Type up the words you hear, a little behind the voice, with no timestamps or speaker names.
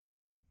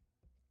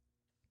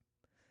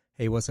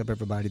Hey, what's up,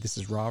 everybody? This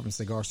is Rob from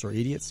Cigar Store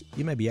Idiots.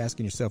 You may be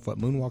asking yourself what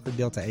Moonwalker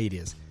Delta 8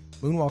 is.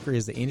 Moonwalker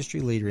is the industry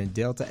leader in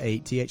Delta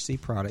 8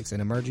 THC products, an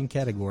emerging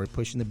category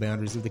pushing the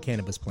boundaries of the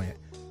cannabis plant.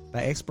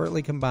 By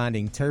expertly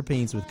combining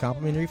terpenes with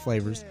complementary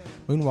flavors,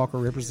 Moonwalker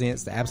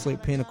represents the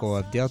absolute pinnacle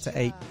of Delta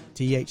 8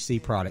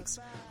 THC products,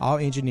 all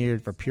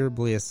engineered for pure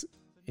bliss.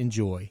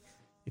 Enjoy.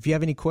 If you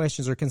have any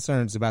questions or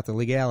concerns about the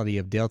legality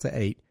of Delta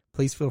 8,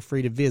 please feel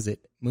free to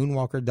visit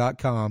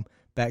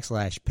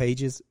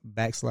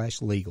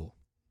moonwalker.com/pages/legal.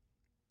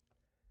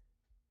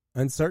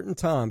 Uncertain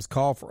times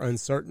call for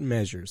uncertain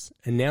measures,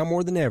 and now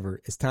more than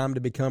ever, it's time to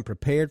become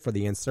prepared for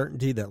the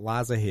uncertainty that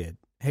lies ahead.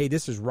 Hey,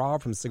 this is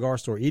Rob from Cigar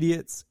Store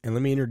Idiots, and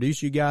let me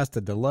introduce you guys to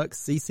Deluxe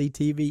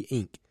CCTV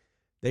Inc.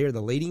 They are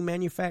the leading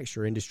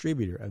manufacturer and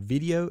distributor of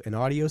video and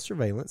audio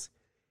surveillance,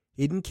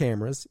 hidden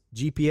cameras,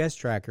 GPS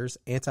trackers,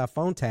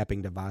 anti-phone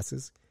tapping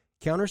devices,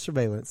 counter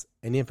surveillance,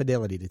 and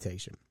infidelity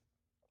detection.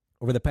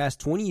 Over the past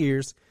 20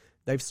 years,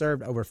 they've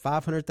served over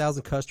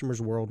 500,000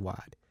 customers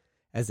worldwide.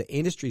 As the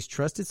industry's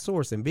trusted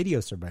source in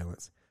video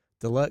surveillance,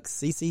 Deluxe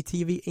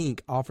CCTV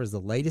Inc. offers the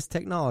latest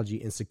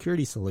technology and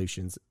security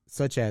solutions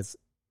such as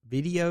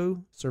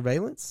video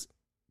surveillance,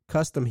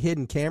 custom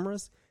hidden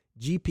cameras,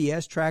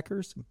 GPS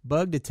trackers,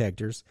 bug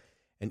detectors,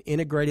 and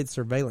integrated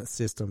surveillance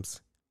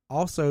systems.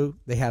 Also,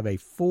 they have a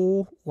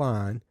full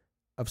line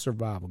of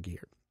survival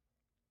gear.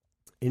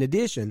 In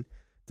addition,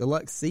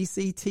 Deluxe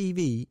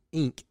CCTV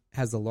Inc.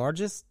 has the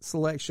largest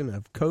selection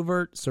of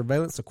covert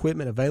surveillance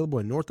equipment available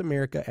in North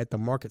America at the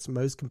market's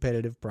most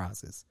competitive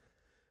prices.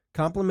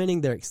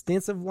 Complementing their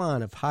extensive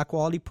line of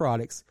high-quality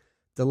products,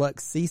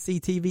 Deluxe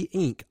CCTV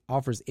Inc.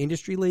 offers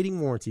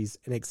industry-leading warranties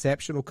and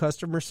exceptional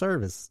customer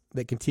service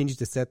that continues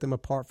to set them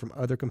apart from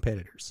other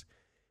competitors.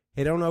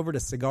 Head on over to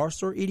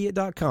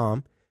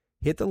cigarstoreidiot.com,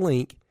 hit the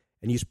link,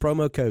 and use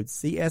promo code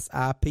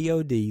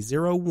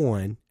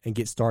CSIPOD01 and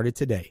get started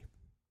today.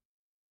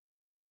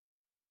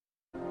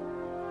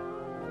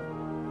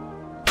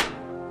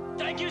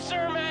 Thank you,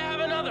 sir. May I have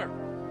another?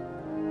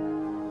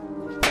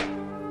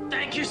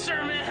 Thank you,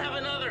 sir. May I have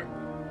another?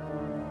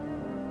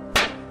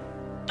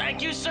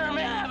 Thank you, sir.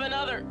 May I have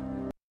another?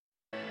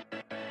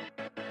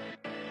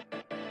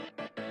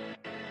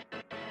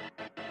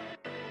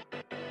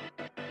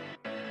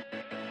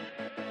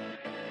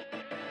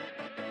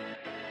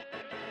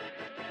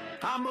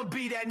 I'ma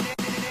be that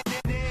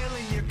nail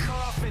in your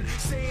coffin,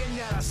 saying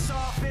that I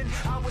soften.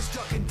 I was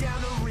ducking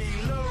down to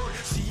reload,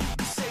 so you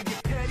can save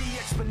your petty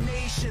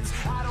explanations.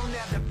 I don't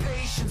have the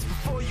patience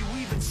before you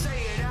even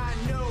say it. I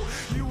know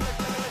you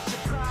let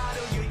your pride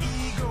or your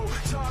ego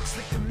talk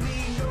slick to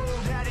me. No,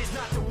 that is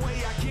not the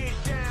way I get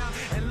down.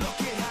 And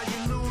look at how you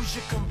lose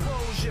your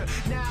composure.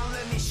 Now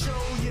let me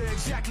show you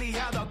exactly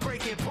how the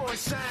breaking point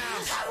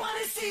sounds. I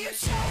wanna see you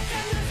choke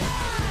and the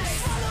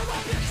lies. Swallow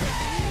up your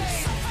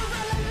praise. Suffer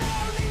all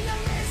alone in the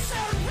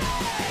misery.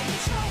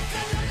 Choke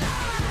and the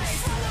lies.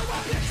 Swallow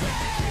up your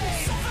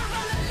praise. Suffer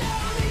all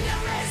alone in the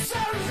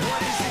misery.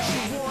 What is it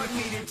you want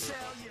me to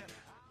tell you?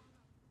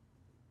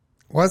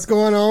 What's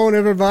going on,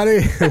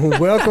 everybody?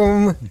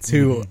 Welcome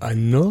to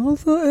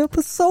another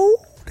episode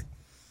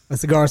of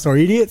Cigar Store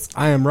Idiots.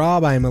 I am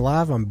Rob. I am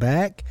alive. I'm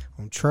back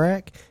on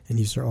track. And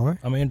you, sir, are?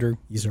 I'm Andrew.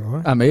 You, sir,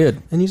 are? I'm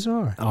Ed. And you, sir,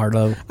 are?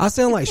 Arlo. I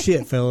sound like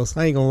shit, fellas.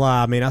 I ain't gonna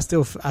lie. I mean, I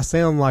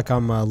sound like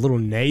I'm a little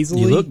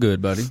nasally. You look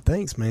good, buddy.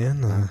 Thanks,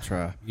 man.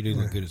 Try. You do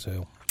look good as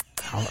hell.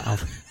 I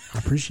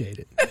appreciate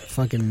it.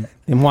 Fucking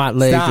Them white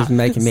legs stop. is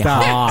making me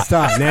hot.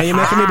 Stop. Now you're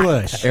making me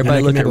blush.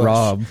 Everybody You're look making at me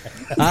blush.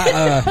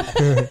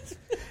 Rob.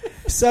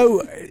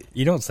 So,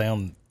 You don't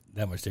sound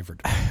that much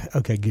different.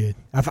 okay, good.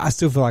 I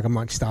still feel like I'm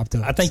like stopped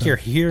up. I think so. you're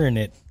hearing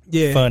it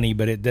funny,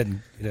 but it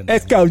doesn't.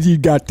 That's because you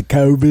got the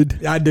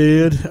COVID. I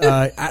did.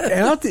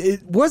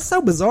 What's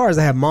so bizarre is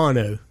I have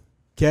mono.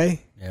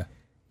 Okay. Yeah.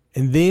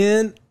 And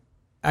then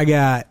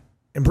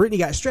Brittany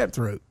got strep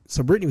throat.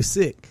 So Brittany was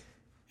sick.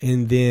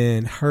 And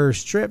then her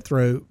strep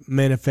throat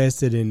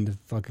manifested into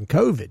fucking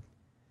COVID.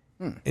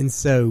 And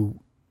so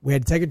we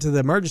had to take her to the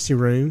emergency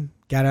room,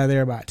 got out of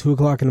there about 2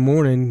 o'clock in the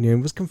morning, and it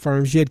was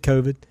confirmed she had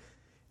COVID.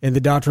 And the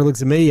doctor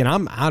looks at me,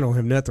 and I don't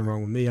have nothing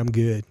wrong with me. I'm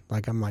good.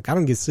 I'm like, I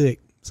don't get sick.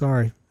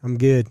 Sorry. I'm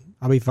good.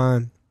 I'll be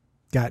fine.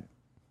 Got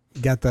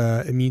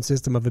the immune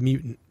system of a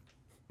mutant.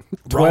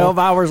 12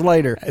 hours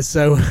later.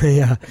 So,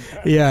 yeah,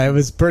 it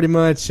was pretty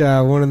much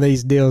one of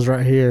these deals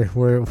right here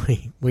where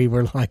we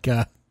were like...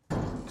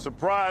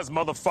 Surprise,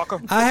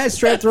 motherfucker. I had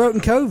strep throat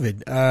and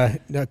COVID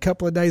a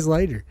couple of days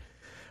later.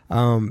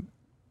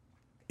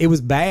 It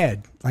was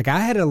bad. Like, I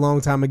had it a long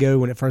time ago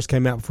when it first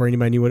came out before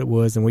anybody knew what it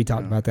was, and we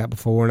talked about that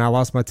before, and I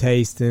lost my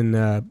taste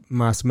and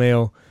my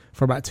smell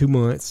for about 2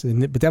 months,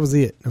 but that was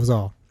it. That was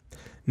all.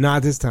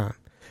 Not this time.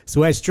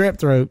 So I had strep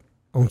throat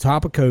on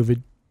top of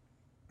COVID,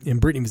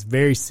 and Brittany was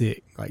very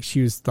sick. Like,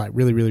 she was, like,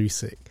 really, really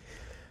sick.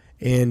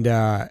 And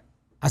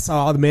I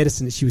saw all the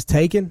medicine that she was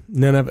taking.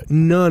 None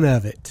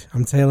of it.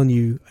 I'm telling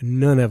you,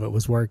 none of it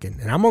was working.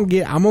 And I'm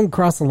gonna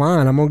cross the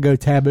line. I'm gonna go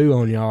taboo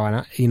on y'all.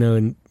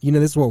 And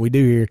this is what we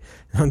do here.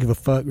 I don't give a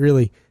fuck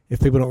really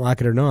if people don't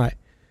like it or not.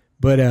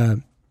 But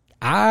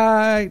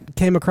I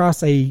came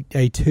across a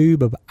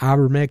tube of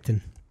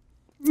ivermectin.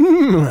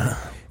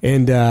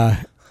 And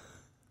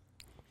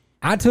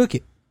I took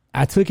it.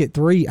 I took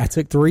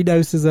 3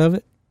 doses of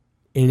it.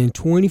 And in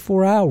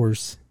 24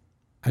 hours,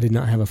 I did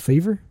not have a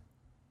fever.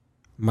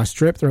 My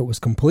strep throat was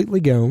completely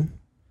gone.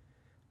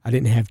 I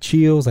didn't have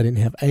chills. I didn't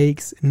have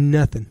aches.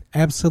 Nothing.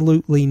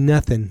 Absolutely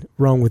nothing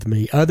wrong with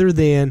me other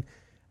than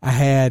I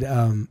had,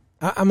 I'm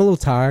a little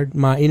tired.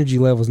 My energy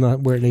level's not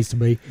where it needs to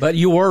be. But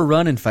you were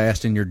running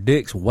fast and your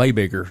dick's way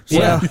bigger. So.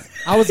 Well,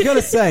 I was going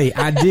to say,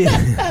 I did.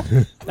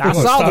 I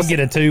saw get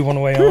a tube on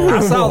the way home.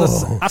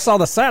 I saw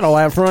the saddle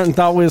out front and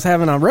thought we was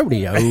having a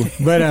rodeo.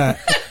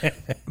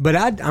 But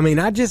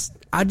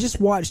I just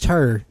watched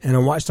her and I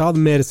watched all the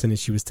medicine that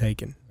she was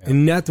taking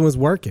and nothing was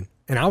working.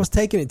 And I was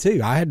taking it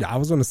too. I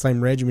was on the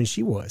same regimen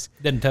she was.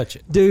 Didn't touch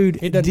it. Dude,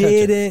 It doesn't touch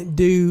it. didn't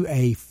do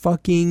a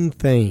fucking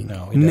thing.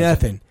 No, it doesn't.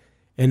 Nothing.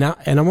 And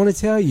I want to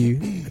tell you,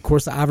 of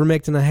course, the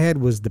ivermectin I had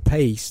was the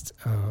paste,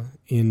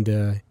 and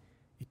it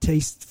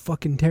tastes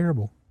fucking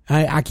terrible.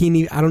 I can't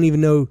even. I don't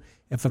even know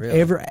if I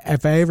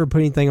ever put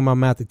anything in my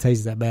mouth that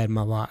tastes that bad in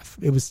my life.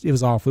 It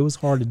was awful. It was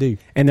hard to do.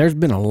 And there's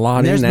been a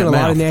lot There's in been that a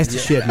lot mouth. of nasty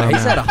shit in my He's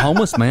mouth. had a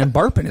homeless man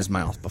burp in his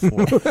mouth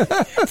before.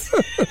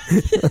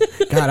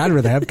 God, I'd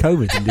rather have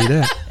COVID than do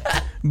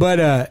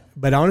that.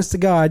 But honest to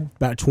God,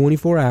 about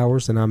 24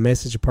 hours, and I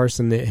messaged a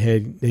person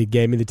that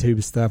gave me the tube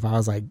of stuff. I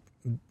was like,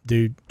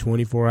 dude,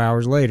 24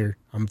 hours later,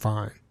 I'm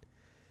fine.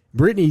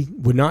 Brittany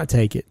would not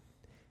take it,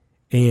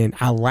 and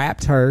I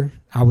lapped her.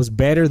 I was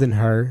better than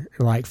her,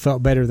 like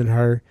felt better than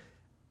her.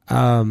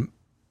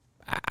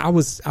 I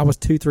was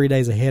 2-3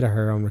 days ahead of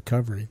her on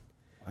recovering,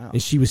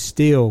 and she was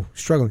still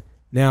struggling.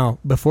 Now,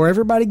 before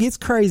everybody gets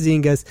crazy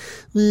and goes,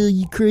 well,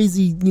 you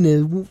crazy,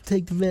 won't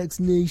take the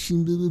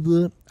vaccination, blah, blah,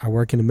 blah. I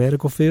work in the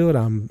medical field.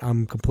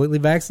 I'm completely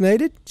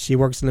vaccinated. She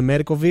works in the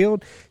medical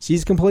field.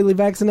 She's completely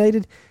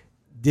vaccinated.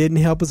 Didn't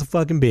help us a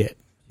fucking bit.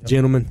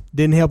 Gentlemen,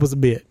 didn't help us a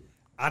bit.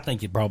 I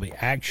think it probably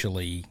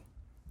actually,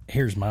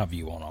 here's my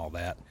view on all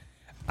that.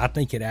 I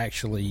think it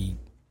actually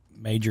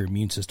made your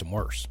immune system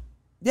worse.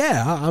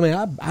 Yeah,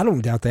 I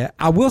don't doubt that.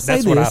 I will say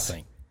That's this. what I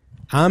think.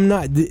 I'm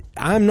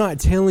not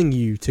telling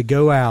you to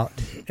go out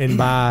and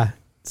buy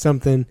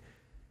something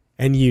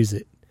and use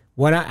it.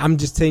 I'm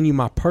just telling you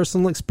my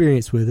personal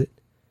experience with it.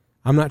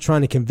 I'm not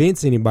trying to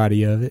convince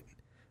anybody of it,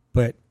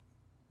 but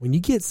when you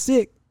get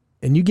sick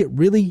and you get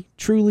really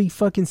truly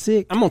fucking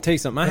sick, I'm gonna tell you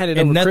something. I had it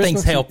And over nothing's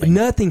Christmas. helping.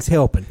 nothing's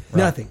helping.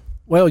 Nothing.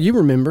 Well, you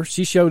remember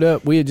she showed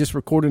up. We had just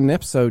recorded an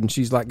episode, and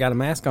she's like got a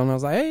mask on. I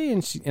was like, hey,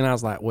 and I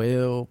was like,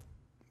 well,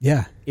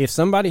 Yeah. if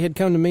somebody had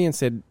come to me and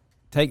said,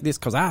 take this,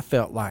 because I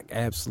felt like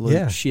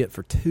absolute shit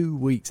for 2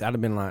 weeks, I'd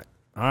have been like,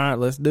 all right,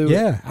 let's do it.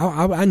 Yeah,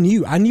 I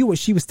knew what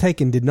she was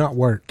taking did not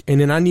work,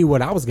 and then I knew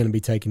what I was going to be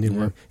taking didn't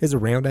work. There's a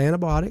round of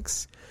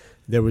antibiotics.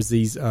 There was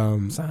these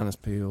Sinus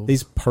pills.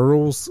 these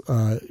pearls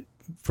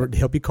for to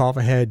help you cough.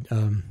 I had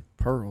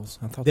pearls.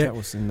 I thought There- that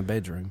was in the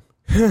bedroom.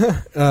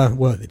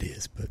 well, it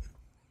is, but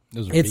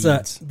Those are it's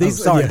beads.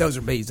 these. Sorry, yeah. those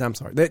are beads. I'm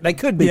sorry. They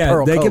could be Yeah,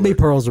 pearl they could be colored.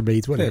 pearls or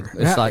beads, whatever.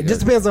 It's like it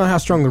just depends on how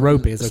strong the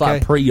rope is. It's Okay,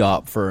 like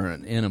pre-op for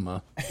an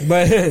enema.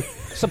 but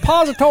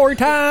Suppository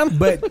time.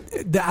 but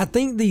I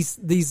think these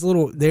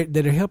little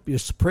that help you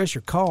suppress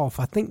your cough.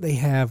 I think they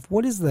have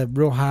what is the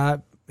real high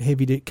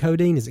heavy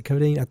codeine? Is it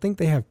codeine? I think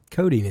they have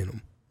codeine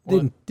in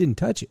them. Didn't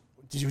touch it.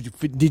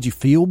 Did you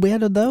feel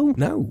better though?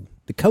 No.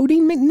 The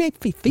codeine make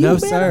me feel No,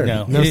 better. sir.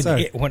 No, No, it didn't-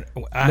 sir. when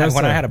No, I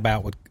sir. had a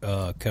bout with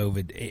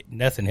COVID,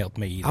 nothing helped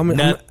me either. I'm-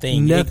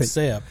 nothing nothing.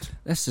 except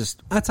That's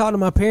just I talked to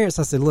my parents.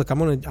 I said, "Look, I'm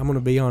gonna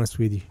be honest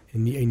with you,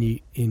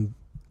 and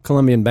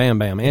Colombian Bam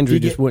Bam. Andrew you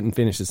just get- wouldn't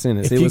finish the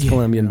sentence. if It you was get-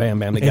 Colombian Bam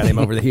Bam that got him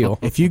over the hill.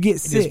 if you get it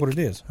sick, is what it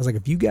is. I was like,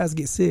 if you guys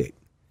get sick,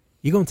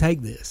 you're gonna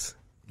take this.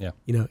 Yeah,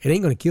 It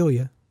ain't gonna kill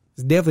you.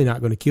 It's definitely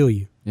not gonna kill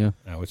you. yeah.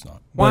 no, it's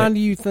not. Why But- do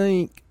you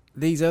think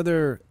these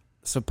other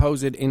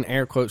supposed, in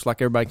air quotes,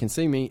 like everybody can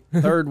see me,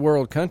 third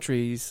world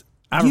countries,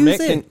 Use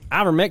it.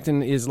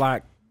 ivermectin is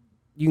like,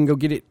 you can go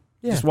get it,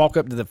 Yeah. just walk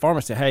up to the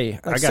pharmacy, hey,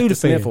 I Like got the Sudafed.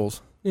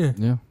 sniffles. Yeah,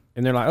 Yeah.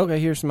 And they're like, okay,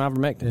 here's some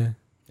ivermectin. yeah.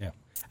 Yeah,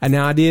 And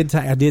now I did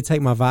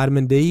take my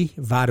vitamin D,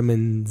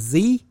 vitamin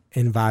Z,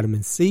 and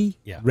vitamin C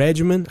Yeah.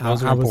 regimen.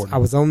 Those are I was important. I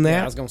was on Yeah,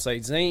 that. I was going to say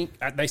zinc.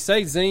 They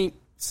say zinc,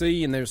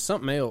 C, and there's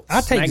something else. I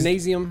take-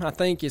 Magnesium, I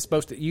think, is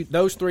supposed to,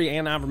 those three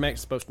and ivermectin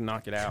is supposed to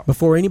knock it out.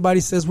 Before anybody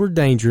says we're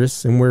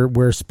dangerous and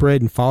we're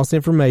spreading false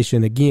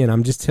information, again,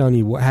 I'm just telling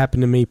you what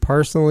happened to me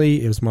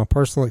personally. It was my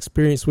personal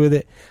experience with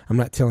it. I'm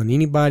not telling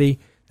anybody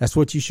that's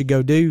what you should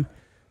go do.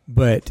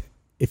 But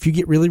if you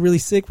get really, really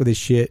sick with this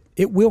shit,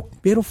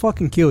 it'll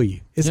fucking kill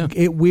you.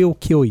 It will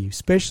kill you,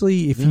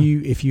 especially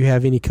if you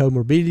have any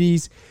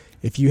comorbidities.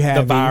 If you have the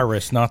any-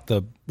 virus, not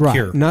the right,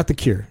 cure. not the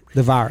cure,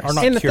 the virus. Or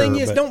not And the cure, thing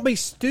is, but- don't be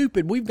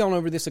stupid. We've gone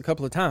over this a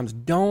couple of times.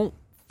 Don't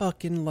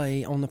fucking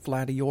lay on the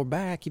flat of your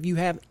back if you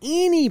have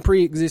any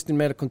pre-existing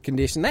medical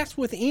condition. That's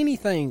with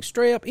anything,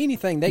 strep,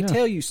 anything. They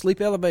tell you sleep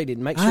elevated.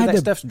 Make I sure had that to-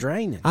 stuff's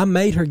draining. I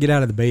made her get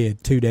out of the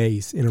bed 2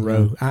 days in a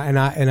row.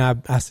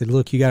 I said,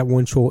 look, you got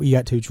one choice. You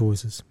got two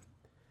choices.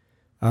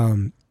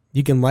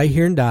 You can lay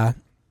here and die,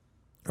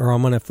 or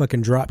I'm going to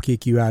fucking drop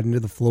kick you out into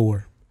the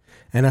floor.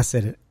 And I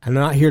said, I'm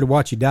not here to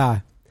watch you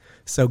die.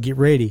 So get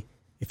ready.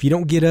 If you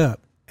don't get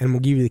up, and I'm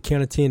going to give you the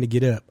count of 10 to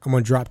get up, I'm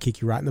going to drop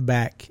kick you right in the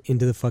back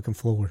into the fucking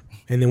floor.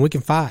 And then we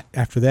can fight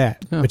after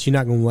that. Yeah. But you're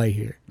not going to lay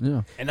here.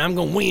 Yeah. And I'm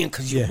going to win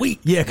because you're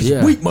weak. Yeah, because Yeah.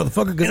 you're weak,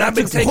 motherfucker, because I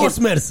took some horse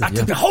medicine. I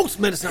took the horse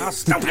medicine. I'll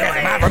stomp your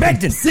ass.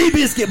 Ivermectin,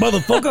 Seabiscuit,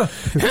 motherfucker.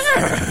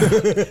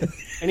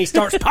 And he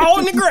starts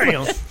pawing the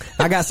ground.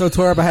 I got so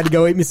tore up I had to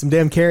go eat me some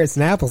damn carrots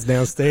and apples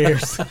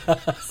downstairs.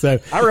 So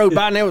I rode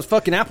by and there was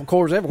fucking apple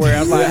cores everywhere. I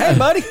was like, hey,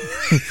 buddy.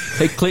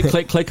 He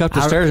click up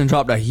the stairs and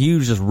dropped a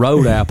huge just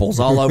road apples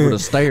all over the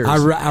stairs.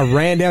 I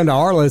ran down to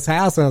Arlo's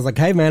house and I was like,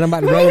 hey, man, I'm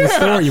about to run to the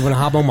store. You want to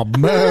hop on my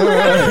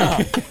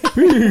butt?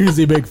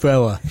 Easy, big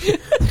fella.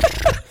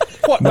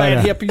 What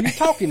bad hip are you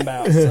talking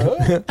about,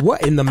 son?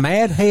 What in the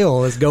mad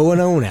hell is going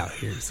on out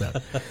here? So,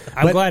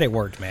 I'm glad it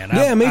worked, man.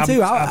 Yeah, me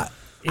too.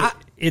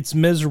 It's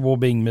miserable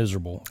being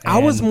miserable. I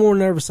was And more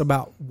nervous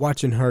about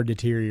watching her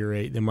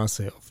deteriorate than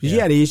myself. She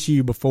had an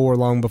issue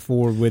long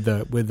before with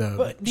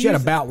she had a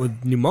bout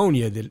with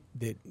pneumonia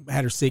that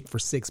had her sick for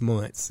 6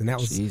 months, and that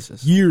was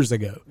Jesus. years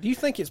ago. Do you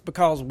think it's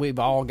because we've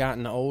all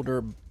gotten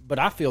older? But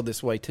I feel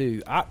this way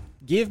too.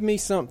 Give me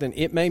something.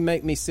 It may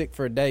make me sick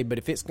for a day, but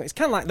if it's kind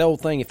of like the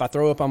old thing. If I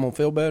throw up, I'm gonna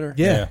feel better.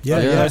 Yeah.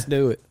 Let's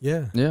do it.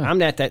 Yeah. I'm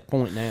at that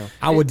point now.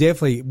 I would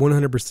definitely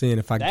 100%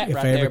 if I That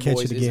right ever there, catch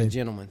boys, it is a again.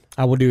 gentleman.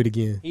 I will do it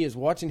again. He is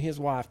watching his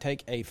wife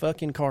take a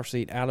fucking car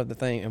seat out of the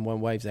thing, and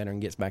one waves at her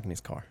and gets back in his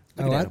car.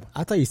 Look at that.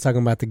 I thought you was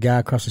talking about the guy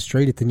across the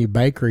street at the new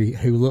bakery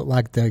who looked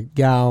like the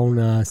guy on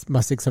my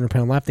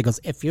 600-pound life that goes,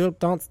 "If you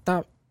don't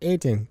stop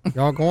eating,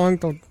 you're going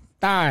to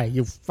die,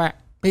 you fat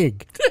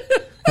pig."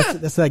 That's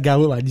what that guy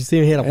looked like. Did you see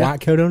him? He had a white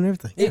coat on and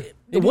everything.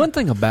 The one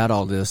thing about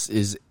all this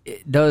is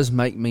it does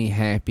make me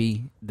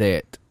happy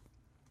that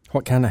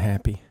What kind of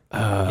happy?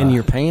 In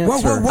your pants? Whoa,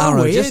 whoa, or whoa. I don't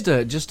know,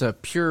 Ed. just a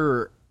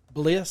pure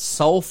bliss?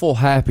 soulful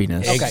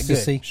happiness. Okay,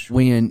 ecstasy. good.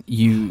 When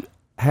you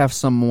have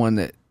someone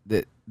that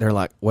they're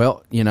like,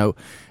 well,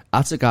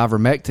 I took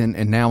ivermectin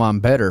and now I'm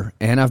better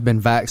and I've been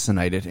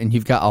vaccinated. And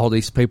you've got all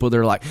these people that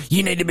are like,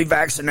 you need to be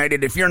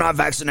vaccinated. If you're not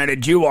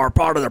vaccinated, you are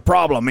part of the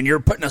problem and you're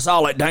putting us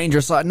all at danger.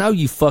 It's like, no,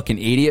 you fucking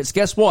idiots.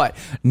 Guess what?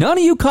 None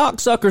of you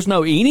cocksuckers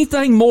know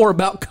anything more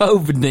about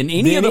COVID than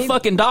any of the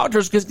fucking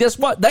doctors, because guess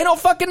what? They don't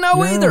fucking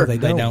know either. They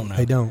don't don't. know.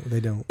 They don't.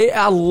 They don't.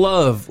 I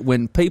love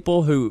when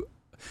people who,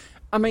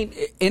 and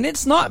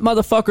it's not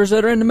motherfuckers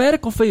that are in the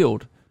medical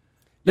field.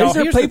 These No,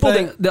 are here's the people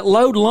thing. that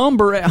load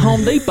lumber at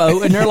Home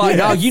Depot, and they're like,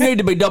 "Oh, you need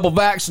to be double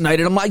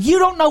vaccinated." I'm like, "You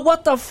don't know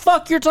what the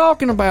fuck you're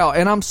talking about,"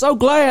 and I'm so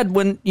glad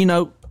when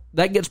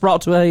that gets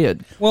brought to a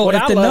head. Well, What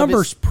if I the love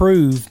numbers is-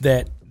 prove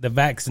that the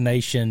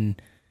vaccination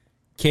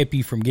kept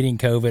you from getting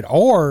COVID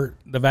or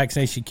the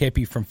vaccination kept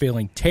you from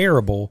feeling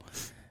terrible,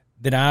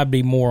 then I'd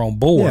be more on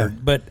board. Yeah.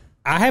 But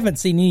I haven't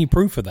seen any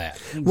proof of that.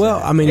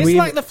 Well, I mean, It's we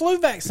like the flu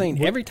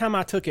vaccine. Every time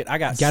I took it, I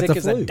got got sick the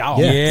as flu. a dog.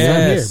 Yeah, Yes.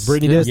 same here.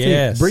 Brittany does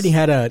Yes. too. Brittany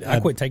had I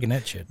quit taking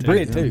that shit, too.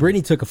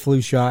 Brittany took a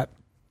flu shot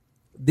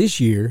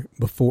this year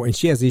before, and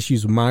she has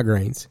issues with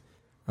migraines.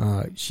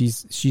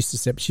 She's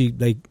susceptible.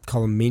 They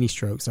call them mini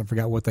strokes. I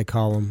forgot what they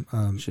call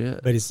them.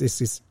 Shit. But it's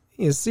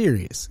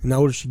serious. And the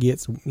older she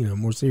gets,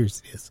 more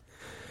serious it is.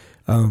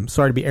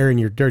 Sorry to be airing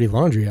your dirty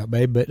laundry out,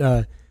 babe,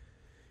 but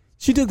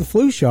she took the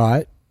flu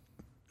shot.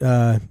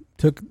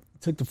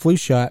 Took the flu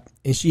shot,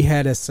 and she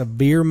had a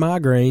severe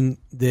migraine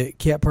that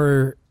kept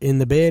her in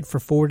the bed for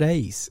 4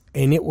 days.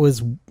 And it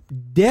was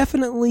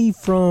definitely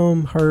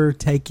from her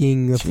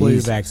taking the flu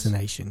Jesus.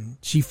 vaccination.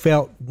 She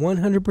felt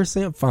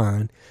 100%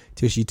 fine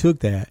till she took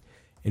that.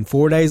 And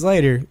 4 days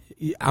later,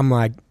 I'm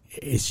like,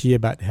 is she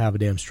about to have a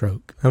damn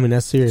stroke? I mean,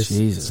 that's serious.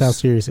 Jesus. That's how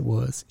serious it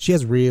was. She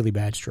has really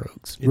bad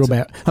strokes. Real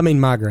bad. I mean,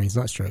 migraines,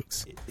 not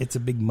strokes. It's a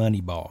big money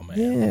ball, man.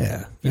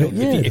 Yeah.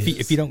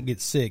 If you don't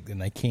get sick, then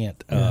they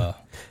can't.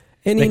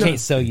 And They can't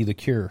sell you the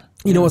cure.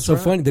 You know what's so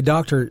funny? The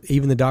doctor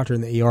in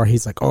the ER,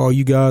 he's like, "Oh,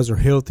 you guys are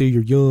healthy.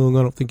 You're young.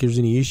 I don't think there's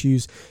any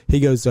issues."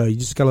 He goes, "You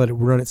just gotta let it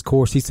run its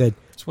course." He said,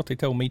 That's what they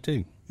told me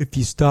too. if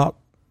you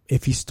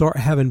start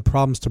having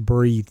problems to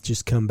breathe,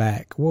 just come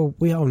back." Well,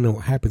 we all know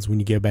what happens when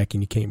you go back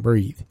and you can't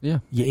breathe. Yeah.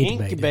 You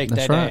Incubate intubate,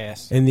 That's that right.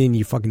 ass. and then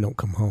you fucking don't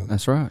come home.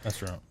 That's right. That's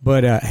right.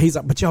 But he's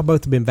like, "But y'all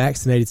both have been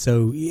vaccinated,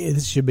 so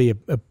this should be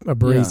a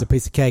breeze, Yeah. a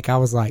piece of cake." I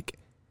was like,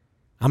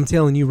 "I'm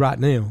telling you right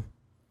now,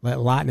 let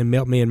lightning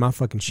melt me in my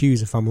fucking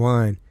shoes if I'm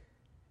lying."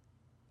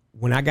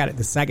 When I got it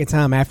the second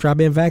time after I've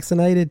been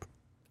vaccinated,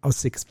 I was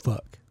sick as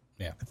fuck.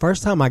 Yeah. The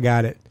first time I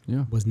got it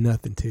Yeah. was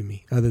nothing to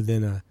me other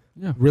than a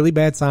Yeah. really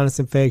bad sinus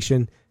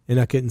infection, and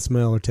I couldn't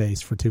smell or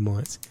taste for 2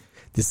 months.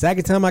 The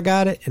second time I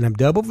got it, and I'm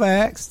double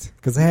vaxxed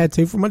because I had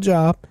to for my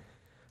job,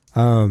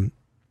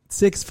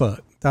 sick as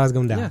fuck. Thought I was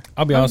going to die. Yeah.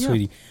 I'll be Oh, honest yeah.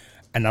 with you,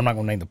 and I'm not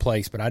going to name the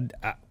place, but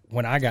I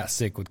when I got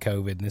sick with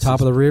COVID, and this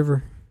Top of the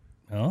river?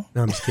 huh?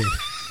 No, I'm just kidding.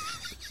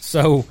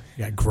 So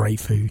Got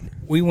great food.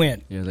 we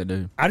went. Yeah, they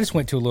do. I just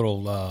went to a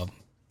little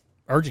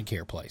urgent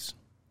care place,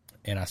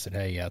 and I said,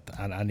 "Hey,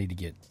 I need to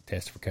get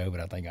tested for COVID.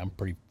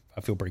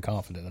 I feel pretty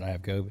confident that I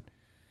have COVID."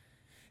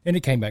 And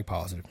it came back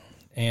positive.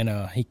 And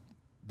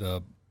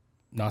the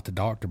not the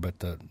doctor, but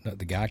the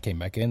guy came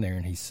back in there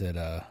and he said,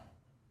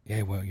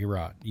 "Yeah, well, you're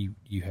right.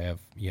 You have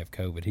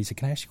COVID." He said,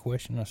 "Can I ask you a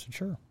question?" I said,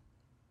 "Sure."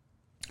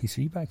 He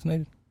said, "You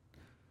vaccinated?"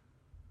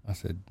 I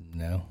said,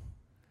 "No."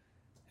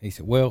 He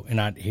said, "Well,"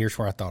 and here's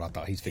where I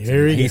thought he's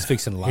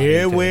fixing to lie.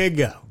 Here we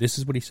go. This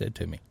is what he said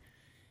to me.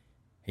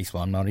 He said,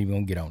 "Well, I'm not even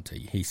going to get on to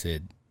you." He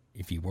said,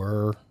 "If you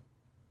were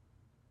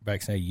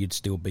vaccinated, you'd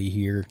still be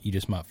here. You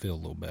just might feel a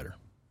little better."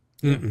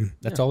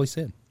 That's all he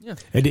said. Yeah.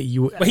 And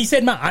But he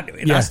said,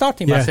 I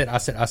stopped him. Yeah. I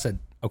said,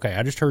 "Okay,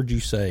 I just heard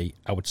you say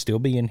I would still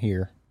be in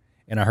here,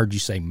 and I heard you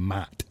say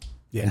might."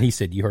 Yeah. And he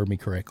said, "You heard me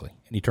correctly."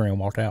 And he turned around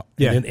and walked out.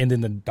 Yeah. And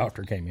then the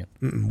doctor came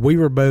in. we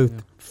were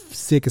both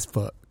sick as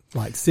fuck.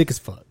 Like, sick as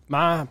fuck.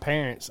 My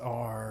parents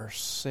are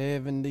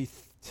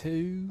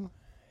 72,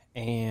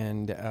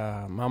 and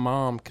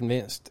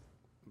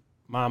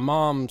my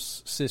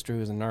mom's sister,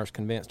 who's a nurse,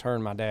 convinced her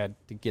and my dad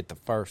to get the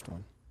first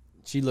one.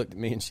 She looked at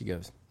me and she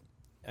goes,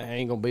 "There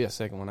ain't going to be a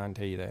second one, I can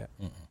tell you that."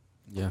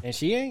 Yeah. And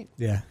she ain't.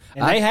 Yeah.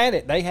 And they had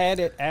it. They had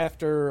it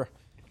after,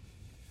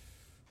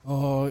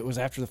 it was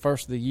after the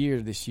first of the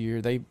year this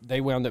year.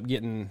 They wound up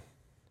getting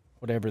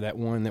whatever that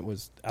one that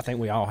was, I think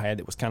we all had,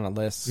 that was kind of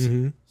less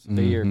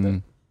severe.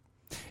 But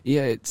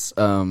Yeah, it's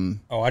Oh,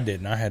 I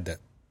didn't. I had that.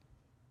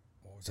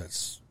 What was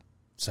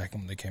that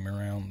second one that came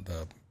around?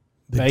 The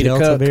Beta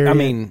Delta Cup, variant? I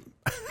mean,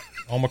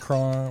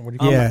 Omicron. What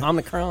do you Yeah.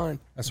 Omicron,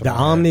 That's what The I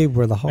had. Omni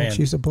where the Hawks Man.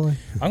 used to play.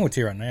 I'm going to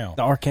tell you right now.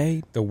 the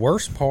arcade, The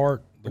worst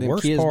part them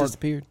kids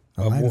disappeared.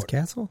 Aladdin's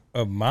Castle?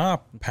 of my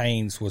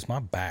pains was my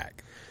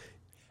back.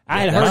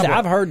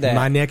 I've heard that.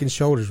 My neck and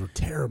shoulders were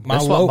terrible. My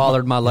that's low- what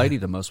bothered my lady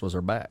the most was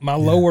her back. My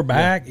lower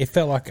back, it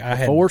felt like I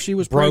had Before she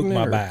was broke pregnant,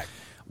 my or- back.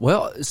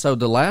 Well, so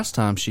the last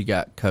time she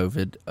got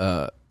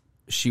COVID,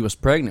 she was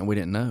pregnant. We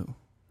didn't know.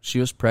 She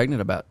was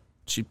pregnant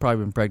she'd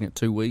probably been pregnant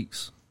 2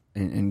 weeks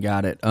and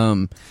got it.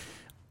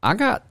 I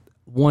got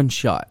one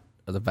shot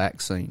of the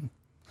vaccine,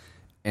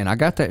 and I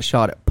got that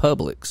shot at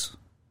Publix,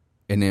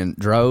 and then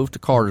drove to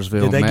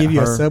Cartersville. Did they met give you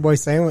a her. Subway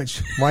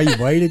sandwich while you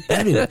waited?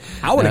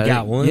 I would have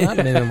got one. I'd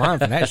been in line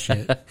for that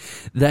shit.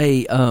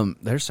 They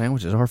their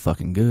sandwiches are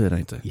fucking good,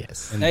 ain't they?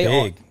 Yes. And They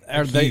big.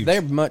 are.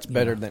 They're much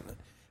better than.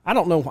 I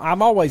don't know.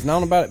 I've always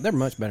known about it. They're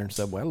much better than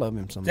Subway. I love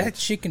them so much. That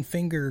chicken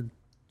finger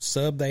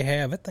sub they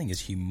have, that thing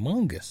is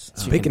humongous.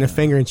 Speaking of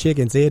finger and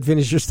chickens, Ed,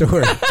 finish your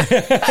story.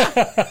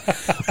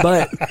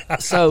 But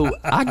so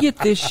I get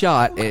this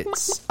shot.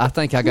 I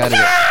think I got it.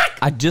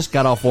 I just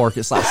got off work.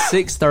 It's like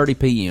 6:30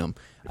 p.m.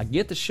 I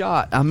get the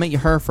shot. I meet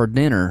her for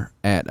dinner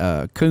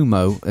at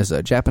Kumo. It's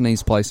a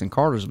Japanese place in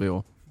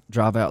Cartersville.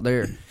 Drive out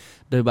there.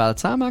 Dude, by the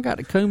time I got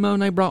to Kumo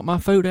and they brought my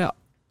food out,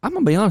 I'm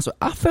going to be honest with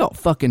you, I felt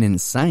fucking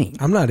insane.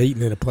 I'm not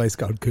eating at a place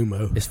called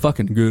Kumo. It's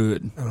fucking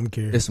good. I don't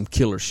care. It's some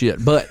killer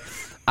shit. But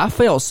I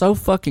felt so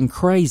fucking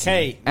crazy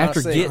Okay, after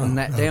I see. getting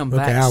that damn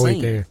Okay, I'll eat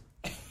vaccine. there.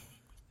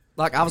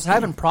 Like, I was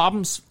having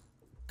problems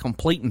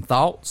completing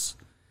thoughts.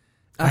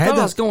 I had thought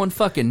the- I was going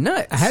fucking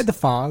nuts. I had the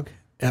fog.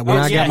 When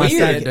I yeah, got my he did,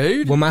 second,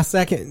 dude. when I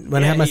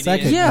had my he did.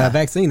 second Yeah.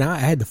 vaccine, I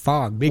had the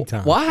fog big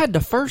time. Well, I had the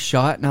first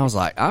shot, and I was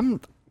like,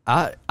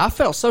 I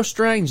felt so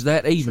strange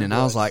that evening.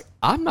 I was like,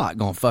 I'm not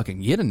going to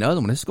fucking get another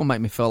one. This is going to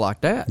make me feel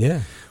like that.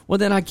 Yeah. Well,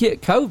 then I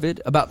get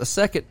COVID about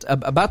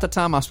the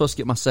time I was supposed to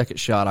get my second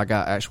shot, I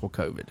got actual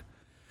COVID.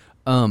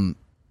 And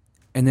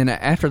then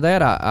after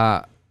that,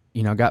 I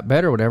got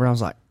better or whatever. I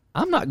was like,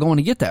 I'm not going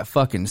to get that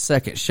fucking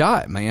second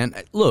shot, man.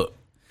 Look,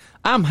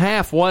 I'm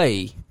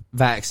halfway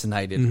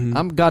vaccinated.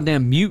 I'm a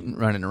goddamn mutant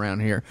running around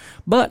here.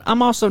 But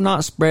I'm also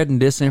not spreading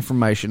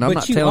disinformation. I'm But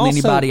not you telling also-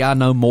 anybody I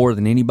know more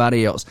than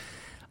anybody else.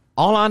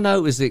 All I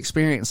know is the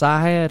experience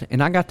I had,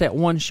 and I got that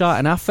one shot,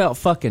 and I felt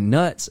fucking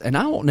nuts, and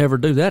I won't never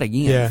do that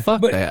again. Yeah.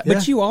 Fuck that.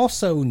 But you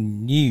also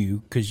knew,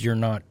 because you're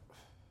not.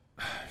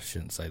 I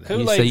shouldn't say that.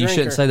 Kool-Aid So you drinker.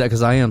 shouldn't say that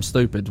because I am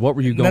stupid. What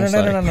were you going to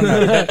say?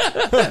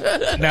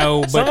 No.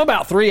 No, Something but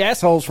about 3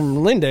 assholes from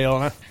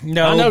Lindale.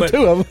 no, I know but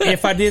 2 of them.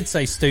 if I did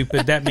say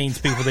stupid, that means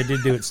people that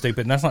did do it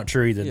stupid, and that's not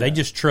true either. They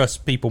just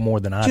trust people more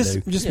than I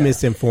do. Just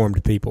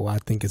misinformed people, I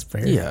think is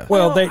fair. Yeah.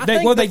 Well, Well, I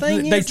think the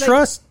thing they is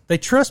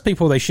trust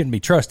people they shouldn't be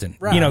trusting.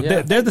 Right, You know,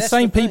 yeah. they're the That's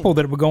same the thing. people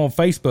that would go on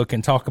Facebook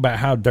and talk about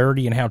how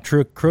dirty and how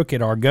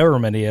crooked our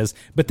government is,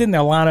 but then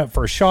they'll line up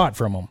for a shot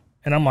from them,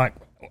 and I'm like,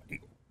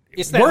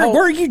 It's that were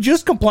whole- you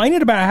just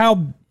complaining about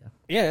how?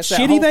 Yeah, it's that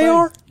shitty whole they thing.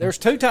 are? There's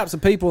 2 types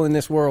of people in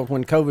this world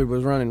when COVID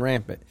was running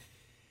rampant.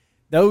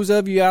 Those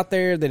of you out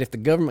there that if the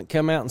government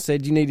come out and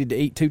said you needed to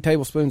eat 2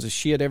 tablespoons of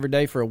shit every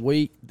day for a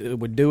week, it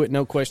would do it,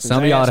 no questions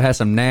Some of y'all asked. have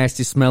some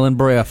nasty smelling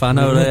breath. I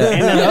know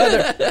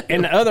that.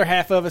 And the other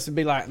half of us would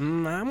be like,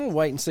 I'm going to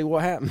wait and see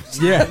what happens.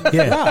 Yeah.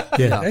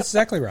 That's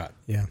exactly right.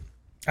 Yeah.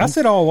 I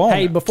said all along.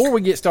 Hey, before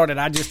we get started,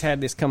 I just had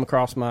this come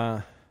across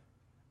my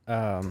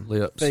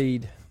Lips.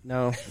 feed.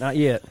 No, not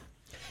yet.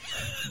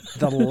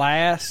 The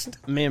last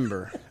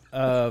member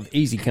of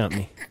Easy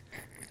Company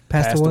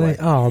Passed away.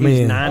 Oh, He was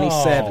man.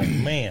 97.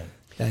 Oh man.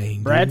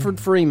 Dang, Bradford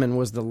Freeman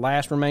was the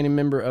last remaining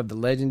member of the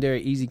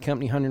legendary Easy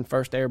Company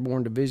 101st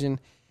Airborne Division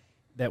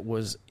that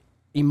was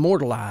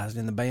immortalized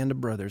in the Band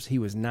of Brothers. He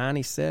was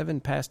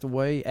 97, passed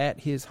away at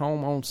his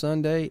home on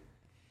Sunday.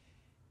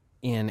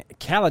 in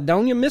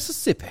Caledonia,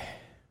 Mississippi.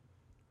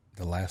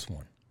 The last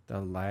one. The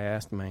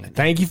last man.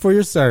 Thank you for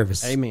your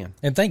service. Amen.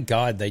 And thank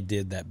God they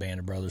did that, Band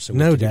of Brothers, so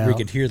No we doubt.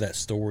 could hear that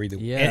story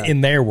Yeah.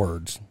 in their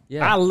words.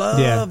 I love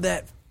Yeah.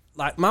 that.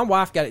 Like, my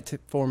wife got it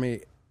for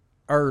me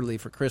early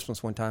for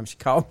Christmas one time. She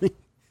called me.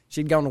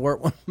 She'd gone to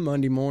work one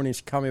Monday morning.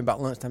 She called me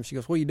about lunchtime. She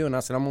goes, "What are you doing?"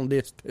 I said, "I'm on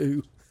this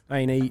too. I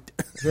ain't eat."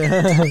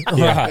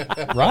 Right.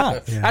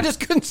 Right. I just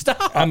couldn't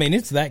stop. I mean,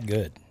 it's that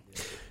good.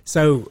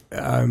 So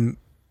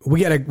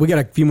we got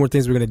a few more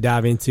things we're going to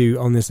dive into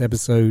on this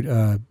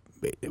episode.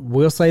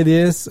 We'll say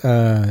this: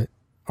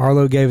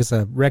 Arlo gave us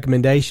a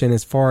recommendation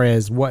as far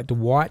as what to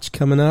watch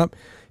coming up.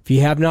 If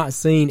you have not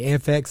seen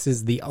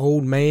FX's The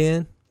Old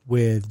Man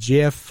with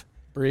Jeff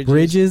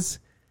Bridges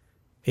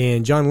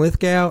and John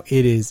Lithgow,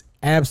 it is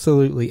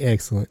absolutely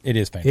excellent. It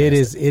is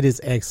fantastic. It is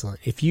excellent.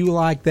 If you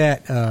like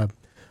that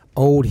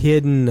old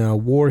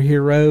hidden war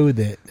hero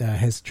that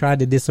has tried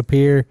to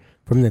disappear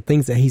from the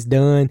things that he's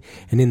done,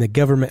 and then the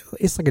government,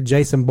 it's like a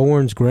Jason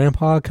Bourne's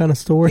grandpa kind of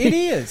story. It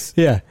is.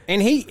 Yeah.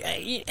 And he's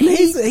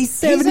He's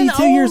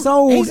 72 years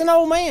old. He's an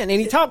old man, and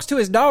he talks to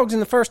his dogs in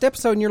the first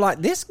episode, and you're like,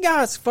 this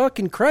guy's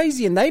fucking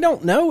crazy, and they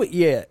don't know it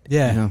yet.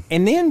 Yeah.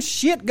 And then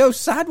shit goes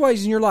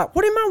sideways, and you're like,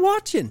 what am I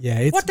watching? Yeah,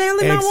 it's what the hell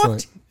am I excellent.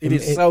 watching? It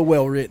is so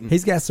well written.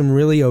 He's got some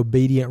really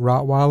obedient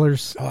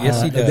Rottweilers.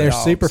 Yes, he does. They're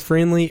Dogs. super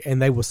friendly,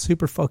 and they will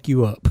super fuck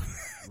you up.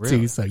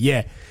 Too. So,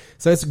 yeah.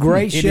 So, it's a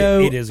great show.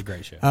 It is a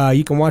great show.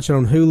 You can watch it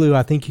on Hulu.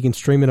 I think you can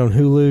stream it on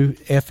Hulu.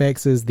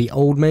 FX's The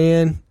Old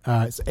Man.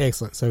 It's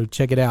excellent. So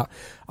check it out.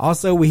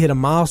 Also, we hit a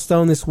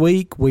milestone this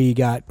week. We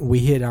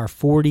hit our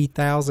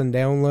 40,000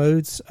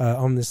 downloads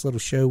on this little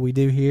show we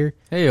do here.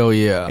 Hell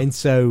yeah. And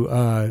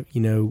so,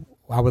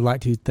 I would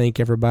like to thank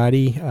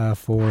everybody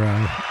for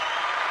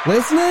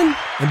listening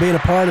and being a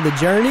part of the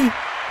journey.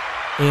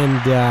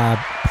 And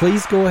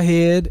please go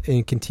ahead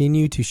and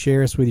continue to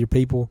share us with your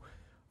people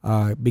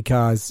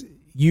because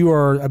you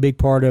are a big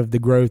part of the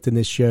growth in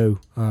this show,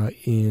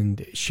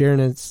 and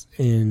sharing us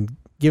and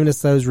giving us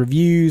those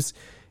reviews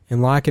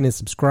and liking and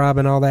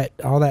subscribing, all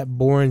that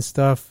boring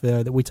stuff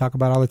that we talk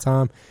about all the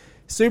time.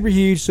 Super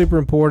huge, super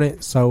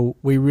important. So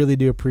we really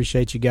do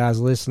appreciate you guys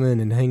listening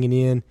and hanging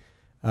in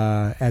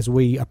as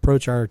we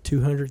approach our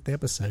 200th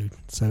episode.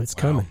 So it's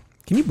coming.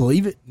 Can you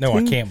believe it? No,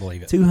 I can't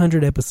believe it.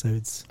 200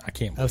 episodes I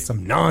can't believe of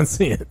some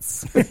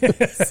nonsense.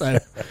 So,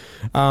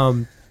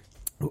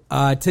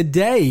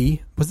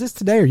 today, was this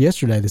today or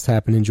yesterday this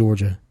happened in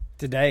Georgia?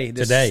 Today.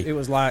 Today. It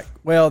was like,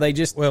 they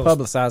just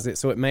publicized it,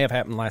 so it may have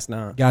happened last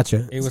night.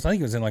 Gotcha. I think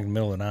it was in like the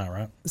middle of the night,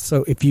 right?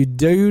 So if you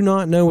do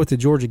not know what the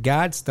Georgia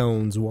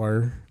Guidestones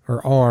were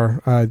or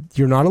are,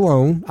 you're not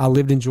alone. I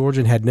lived in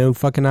Georgia and had no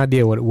fucking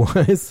idea what it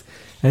was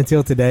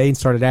until today and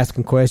started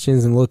asking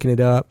questions and looking it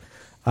up.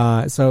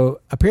 So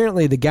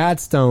apparently the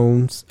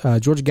Guidestones,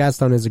 Georgia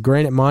Guidestone is a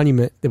granite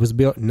monument that was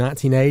built in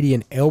 1980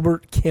 in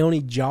Elbert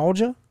County,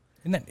 Georgia.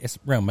 Isn't that, it's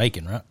around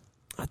Macon, right?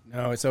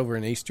 No, it's over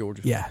in East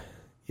Georgia. Yeah.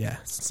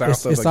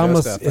 South of it's Augusta,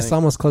 almost I think. it's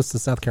almost close to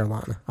South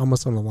Carolina,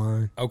 almost on the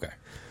line. Okay.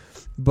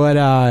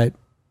 But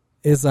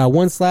it's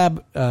one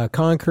slab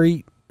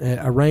concrete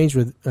arranged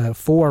with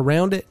four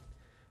around it,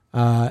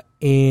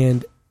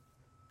 and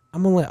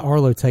I'm gonna let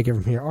Arlo take it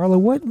from here. Arlo,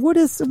 what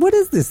is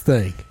this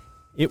thing?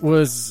 It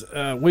was.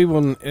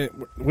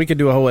 We could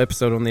do a whole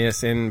episode on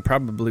this, and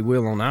probably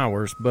will on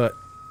ours. But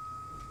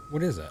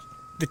What is that?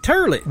 the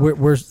turlet.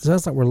 We're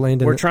sounds like we're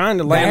landing. We're trying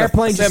to land The a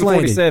airplane just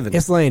landed. 747.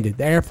 It's landed.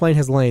 The airplane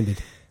has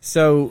landed.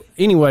 So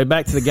anyway,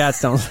 back to the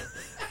Guidestones.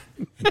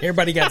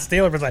 Everybody got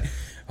still. Everybody's like,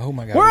 oh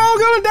my God. We're all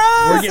gonna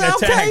die. We're It's getting Al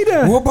attacked.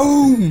 Qaeda. Whoa,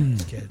 boom.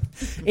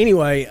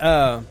 Anyway,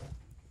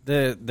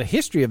 the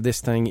history of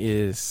this thing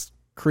is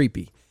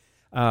creepy.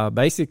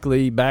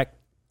 Basically, back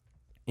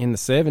in the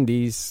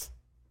 70s,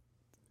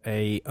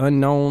 a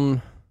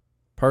unknown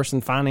person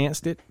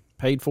financed it,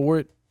 paid for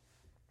it,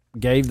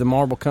 gave the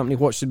marble company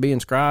what should be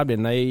inscribed,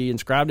 and they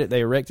inscribed it.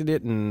 They erected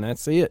it, and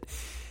that's it.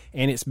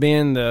 And it's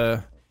been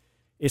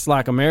it's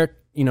like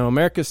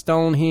America's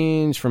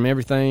Stonehenge from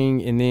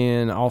everything, and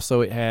then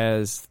also it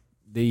has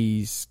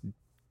these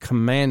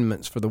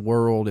commandments for the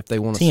world if they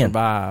want to 10.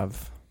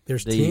 survive.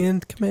 There's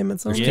 10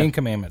 commandments on There's it. 10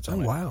 commandments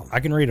on it. wow. I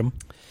can read them.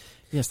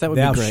 Yes, that would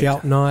Thou be great.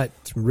 shalt not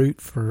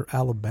root for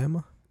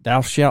Alabama.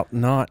 Thou shalt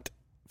not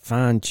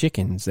find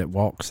chickens that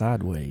walk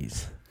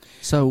sideways.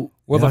 So,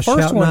 Well, Thou the first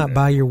shalt one. not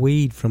buy your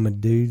weed from a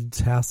dude's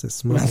house that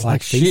smells Smells like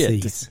like shit.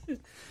 feces.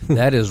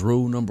 that is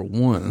rule number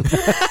one.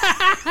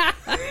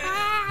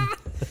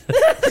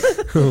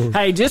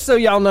 Hey, just so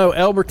y'all know,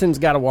 Elberton's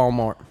got a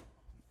Walmart.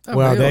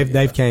 Well, hell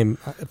they've came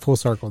full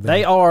circle. There.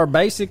 They are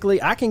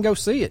basically, I can go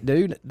see it,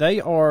 dude.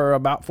 They are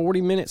about 40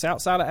 minutes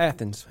outside of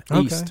Athens,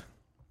 east.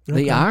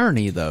 The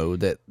irony, though,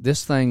 that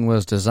this thing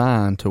was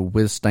designed to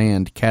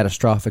withstand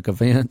catastrophic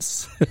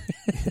events.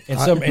 And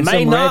some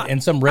May not.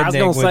 redneck. I was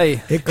going to say,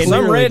 It some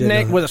clearly did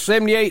redneck not. with a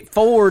 78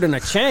 Ford and a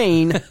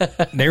chain.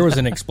 there was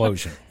an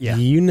explosion. Yeah.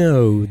 You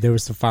know there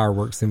was some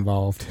fireworks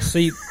involved.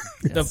 See,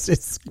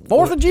 It's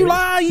 4th of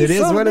July, you it is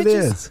son what of it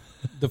bitches. is.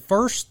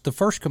 the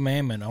first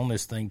commandment on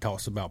this thing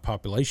talks about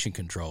population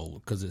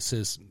control because it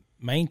says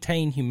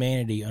maintain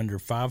humanity under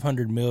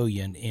 500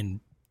 million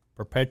in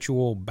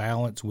perpetual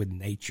balance with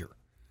nature.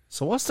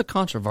 So what's the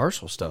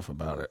controversial stuff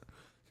about it?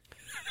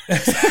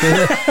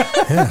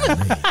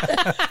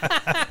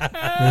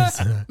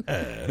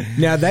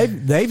 Now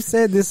they've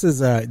said this is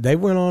they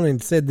went on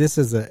and said this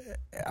is a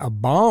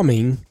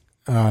bombing.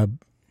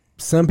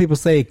 Some people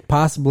say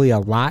possibly a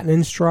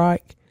lightning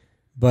strike,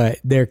 but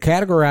they're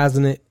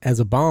categorizing it as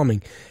a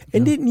bombing.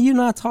 And didn't you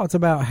not talked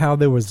about how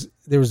there was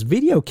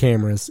video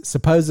cameras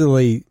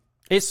supposedly?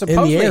 It's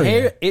supposedly in the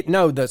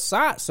area. the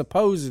site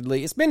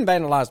supposedly it's been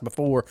vandalized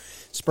before.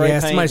 Spray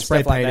paint, Somebody spray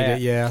stuff like painted that.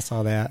 it. Yeah, I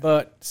saw that.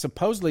 But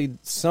supposedly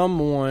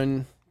some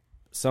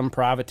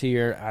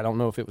privateer, I don't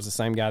know if it was the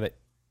same guy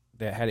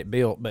that had it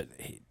built, but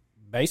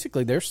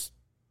basically there's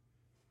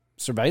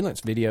surveillance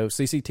video,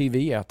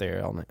 CCTV out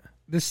there on it.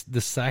 The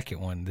second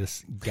one,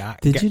 this guy.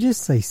 Did you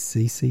just say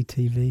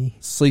CCTV?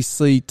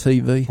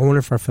 CCTV. I wonder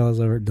if our fellows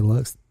over at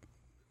Deluxe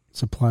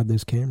supplied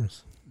those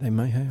cameras. They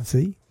may have.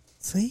 See?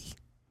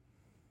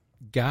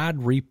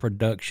 Guide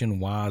reproduction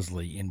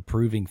wisely,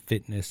 improving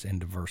fitness and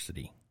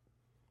diversity.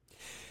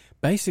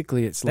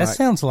 Basically, it's That like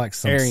sounds like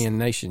some Aryan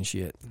Nation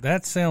shit.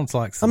 That sounds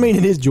like I some. mean,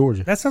 it is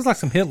Georgia. that sounds like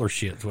some Hitler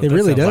shit. Is what It that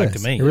really sounds does. like to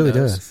me. It really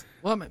does.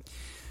 Well, I mean,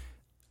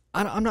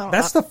 I'm not.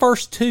 That's the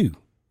first two.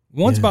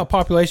 One's Yeah. about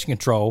population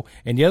control,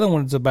 and the other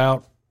one's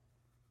about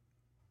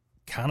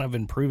kind of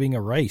improving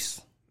a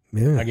race.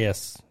 Yeah. I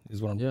guess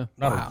is what I'm. Yeah.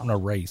 Not a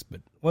race,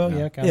 but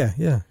yeah, kind of.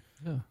 Yeah.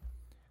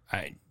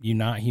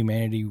 Unite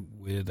humanity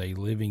with a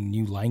living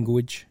new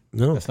language.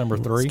 No. That's number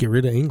 3. Let's get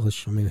rid of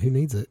English. I mean, who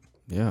needs it?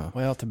 Yeah.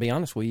 Well, to be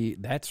honest with you,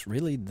 that's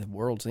really the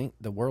world's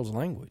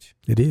language.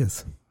 It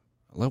is.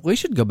 Look, we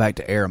should go back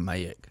to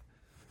Aramaic.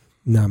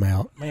 No, I'm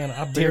out. Man,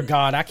 Dear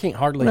God, I can't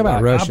hardly. What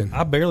about Russian?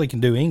 I barely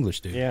can do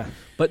English, dude. Yeah.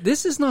 But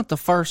this is not the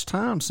first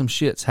time some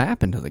shit's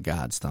happened to the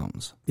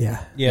Guidestones.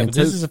 Yeah. Yeah, And but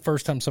this is the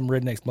first time some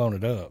redneck's blown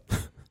it up.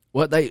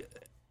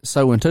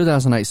 So in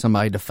 2008,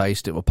 somebody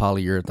defaced it with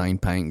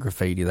polyurethane paint and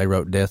graffiti. They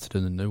wrote "Death to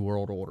the New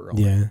World Order" on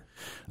it. Yeah.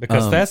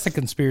 Because that's the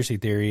conspiracy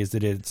theory, is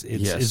that it's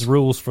Yes.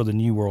 rules for the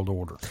New World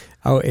Order.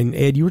 Oh, and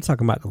Ed, you were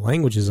talking about the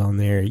languages on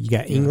there. You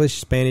got English,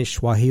 Spanish,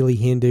 Swahili,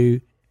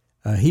 Hindu,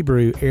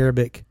 Hebrew,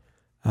 Arabic,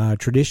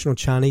 traditional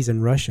Chinese,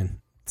 and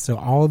Russian. So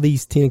all of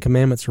these 10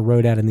 commandments are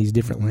wrote out in these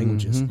different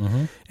languages.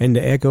 And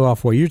to echo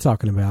off what you're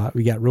talking about,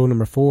 we got rule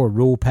number 4,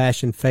 rule,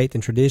 passion, faith,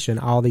 and tradition.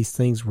 All these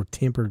things were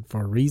tempered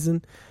for a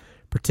reason.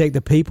 Protect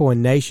the people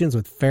and nations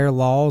with fair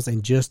laws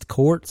and just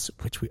courts,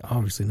 which we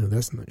obviously know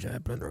that's not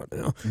happening right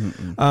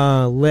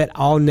now. Let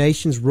all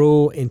nations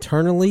rule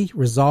internally,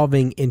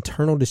 resolving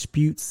internal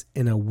disputes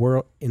in a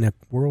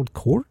world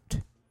court.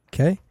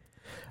 Okay.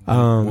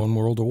 One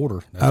world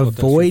order. That's what that's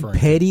Avoid referring to.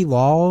 petty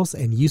laws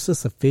and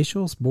useless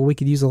officials. Boy, we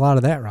could use a lot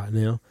of that right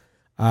now.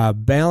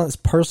 Balance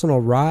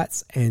personal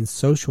rights and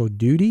social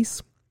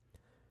duties.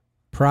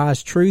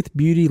 Prize truth,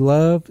 beauty,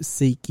 love,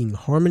 seeking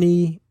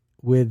harmony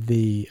with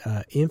the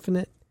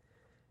infinite.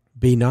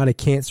 Be not a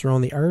cancer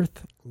on the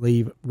earth.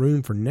 Leave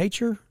room for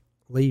nature.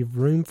 Leave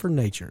room for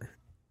nature.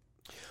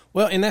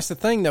 Well, and that's the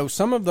thing, though.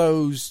 Some of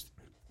those.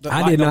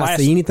 I did not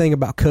see anything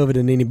about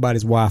coveting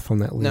anybody's wife on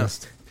that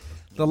list.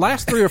 The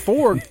last 3 or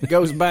 4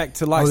 goes back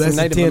to like Oh, some that's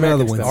the Native 10 American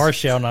other ones. stuff. Or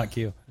shall not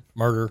kill,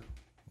 murder,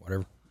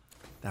 whatever.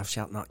 Thou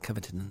shalt not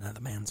covet another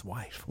man's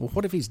wife. Well,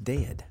 what if he's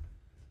dead?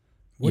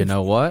 You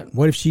know what?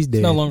 What if she's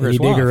dead? no longer and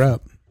you his dig her wife.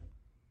 up.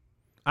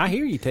 I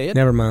hear you, Ted.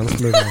 Never mind.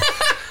 Let's move on.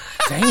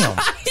 Damn.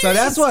 So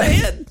that's what.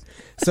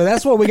 So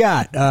that's what we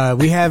got.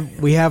 We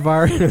have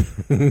our.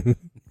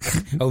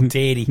 Oh,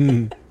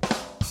 Teddy.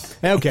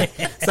 Okay.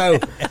 So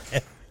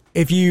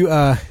if you,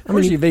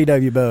 Where's your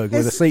VW bug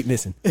with a seat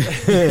missing?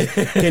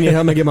 can you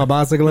help me get my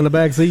bicycle in the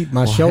back seat?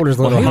 My shoulder's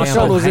a little. My Yeah,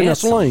 shoulder's in a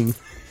handsome. sling.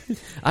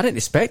 I didn't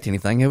expect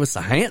anything. It was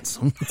so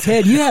handsome.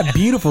 Ted, you have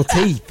beautiful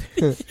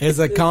teeth. Is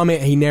a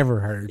comment he never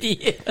heard.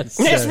 Yes.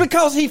 It's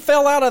because he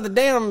fell out of the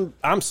damn.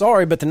 I'm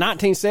sorry, but the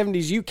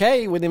 1970s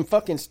UK with them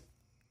fucking.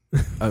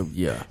 Oh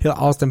yeah.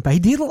 Austin. He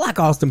did look like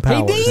Austin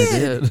Powers.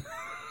 did.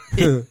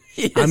 It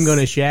did. I'm going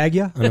to shag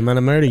you, and I'm going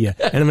to murder you,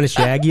 and I'm going to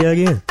shag you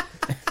again.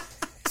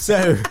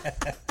 So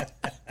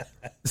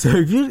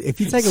if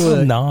you take a So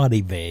look,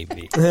 naughty,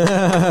 baby.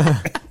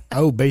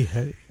 oh,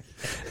 behave.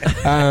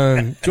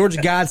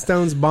 Georgia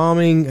Guidestones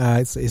bombing.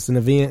 It's an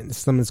event. It's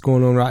something that's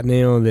going on right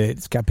now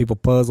that's got people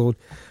puzzled.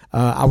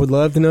 I would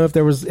love to know if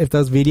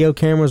those video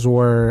cameras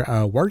were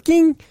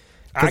working.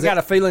 I got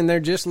a feeling they're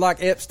just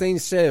like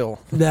Epstein's cell.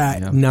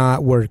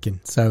 Not working.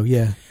 So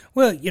yeah.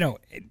 Well,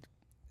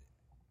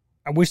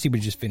 I wish he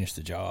would just finish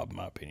the job, in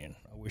my opinion.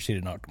 I wish he'd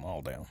have knocked them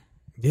all down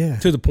Yeah.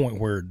 to the point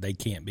where they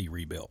can't be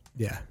rebuilt.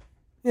 Yeah.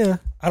 Yeah.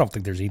 I don't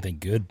think there's anything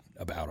good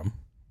about them.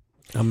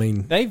 I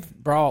mean, They've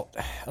brought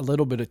a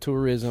little bit of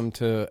tourism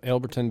to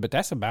Elberton, but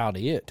that's about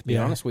it, to be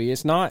Yeah. honest with you.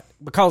 It's not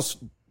because,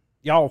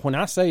 y'all, when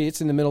I say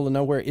it's in the middle of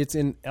nowhere, it's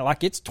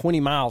 20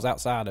 miles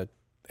outside of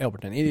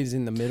Elberton. It is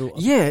in the middle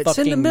of Yeah, it's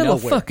in the fucking middle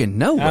nowhere. of fucking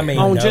nowhere. I mean,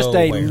 On just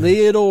a nowhere.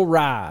 little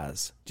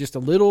rise, just a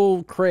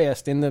little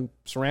crest in the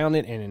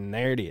surrounding, and then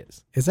there it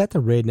is. is that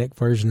the redneck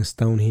version of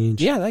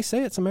Stonehenge? Yeah, they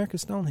say it's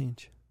America's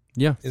Stonehenge.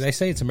 Yeah. They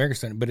say it's American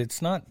standard, but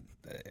it's not.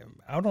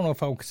 I don't know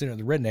if I would consider it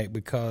the redneck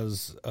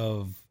because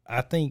of.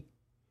 I think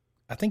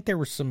there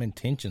were some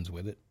intentions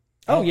with it.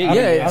 Oh, yeah,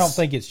 I don't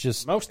think it's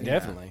just Most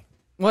definitely.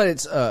 Well,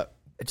 it's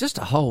just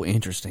a whole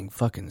interesting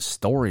fucking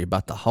story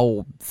about the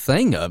whole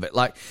thing of it.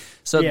 Like,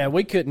 so Yeah,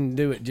 we couldn't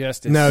do it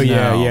justice. No,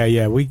 yeah, No.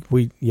 yeah. We just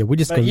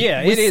But gonna,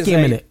 yeah, we're it is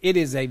skimming a, it. it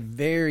is a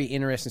very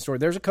interesting story.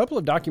 There's a couple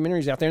of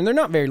documentaries out there, and they're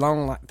not very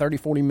long, like 30,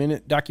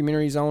 40-minute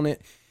documentaries on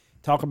it.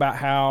 Talk about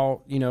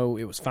how,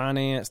 it was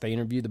financed. They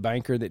interviewed the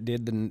banker that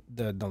did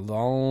the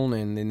loan,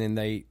 and then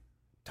they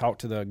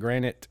talked to the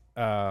granite,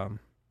 or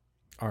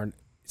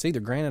it's either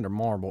granite or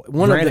marble.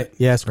 Granite.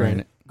 Yes,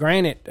 granite.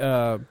 Granite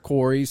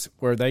quarries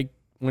where they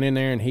went in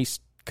there and he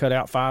cut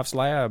out 5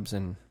 slabs.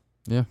 And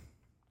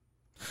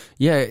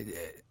yeah,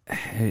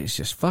 it's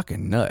just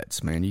fucking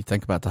nuts, man. You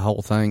think about the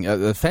whole thing.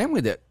 The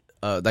family that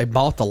they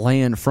bought the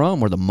land from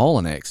were the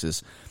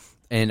Mullinexes,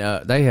 and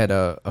they had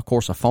of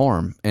course a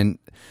farm, and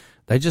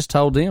they just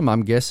told them.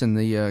 I'm guessing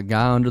the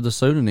guy under the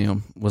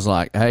pseudonym was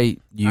like, "Hey,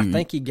 I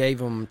think he gave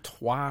them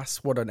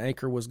twice what an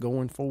acre was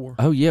going for.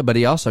 Oh yeah, but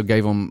he also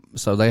gave them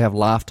so they have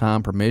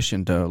lifetime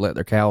permission to let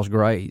their cows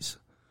graze.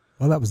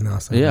 Well, that was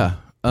nice. Yeah,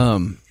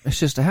 it's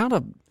just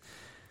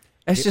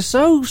it's just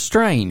so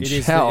strange. It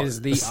is, how it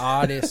is the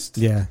oddest.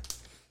 Yeah.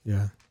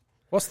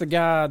 What's the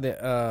guy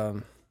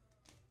that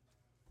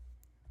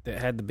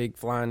had the big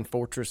flying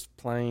fortress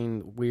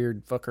plane?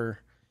 Weird fucker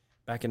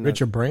back in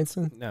Richard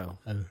Branson. No,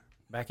 Oh.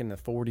 back in the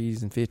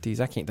 40s and 50s.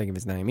 I can't think of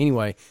his name.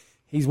 Anyway,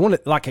 he's one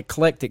like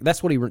eclectic.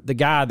 That's what the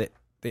guy that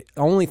the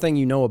only thing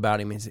you know about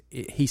him is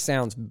he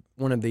sounds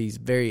one of these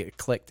very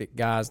eclectic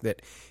guys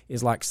that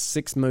is like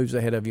 6 moves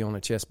ahead of you on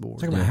a chessboard.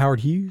 Talking about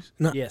Howard Hughes.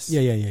 No. Yes.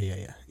 Yeah.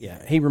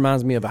 Yeah, he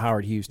reminds me of a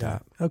Howard Hughes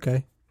type.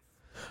 Okay.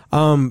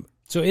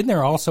 So isn't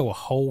there also a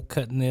hole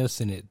cut in this,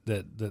 and it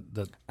the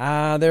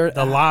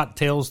The light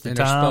tells the and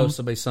there's time? supposed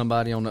to be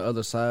somebody on the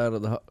other side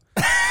of the.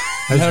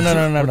 No.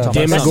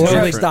 Demogorgon?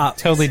 Totally, Stop.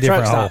 totally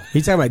different hole. Stop.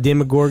 He's talking about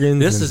Demogorgons.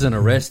 This and- is an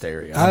arrest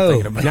area. I'm Oh,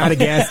 thinking about. not a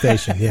gas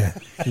station. Yeah.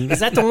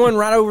 Is that the one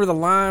right over the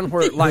line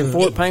where, like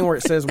Fort Payne, where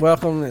it says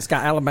 "Welcome"? And it's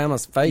got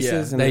Alabama's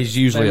faces. and there's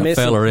usually they're a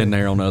missing- feller in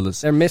there on the other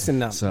side. They're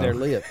missing So- their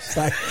lips.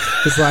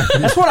 It's like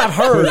That's what I've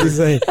heard. What does he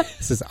say?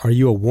 He says, "Are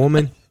you a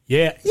woman?"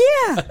 Yeah.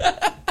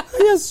 Yeah.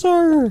 Yes,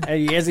 sir.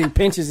 As he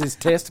pinches his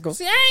testicles.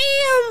 Yeah,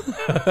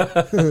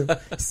 I am.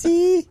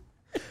 See?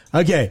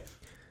 Okay.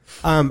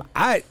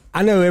 I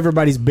know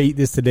everybody's beat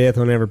this to death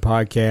on every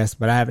podcast,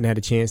 but I haven't had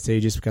a chance to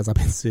just because I've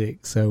been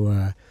sick.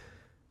 So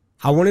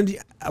I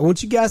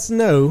want you guys to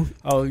know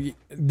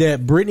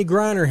that Brittany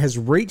Griner has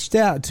reached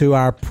out to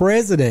our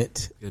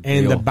president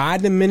and the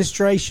Biden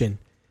administration,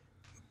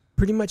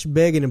 pretty much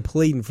begging and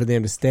pleading for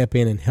them to step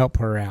in and help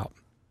her out.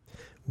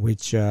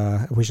 Which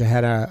I wish I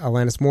had a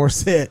Alanis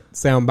Morissette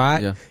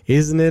soundbite. Yeah.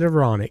 Isn't it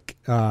ironic?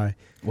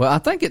 Well, I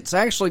think it's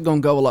actually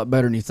going to go a lot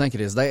better than you think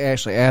it is. They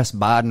actually asked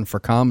Biden for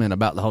comment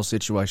about the whole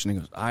situation. He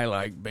goes, "I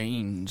like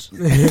beans."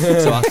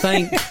 So I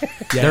think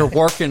they're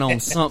working on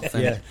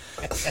something. Yeah.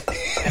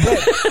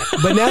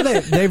 But now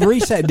that they've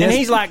reached that, And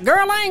he's like,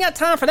 "Girl, I ain't got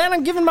time for that.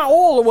 I'm giving my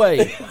oil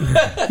away."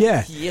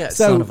 yeah, Yeah,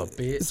 so, son of a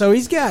bitch. So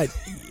he's got.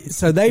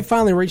 So they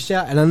finally reached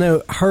out, and I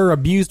know her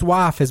abused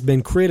wife has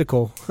been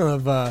critical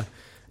of the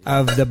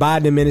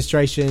Biden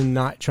administration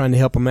not trying to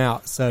help him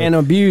out. So And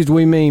abused,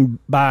 we mean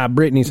by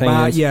Brittany's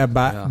hands.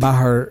 by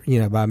her,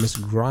 by Miss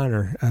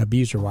Griner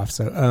abused her wife.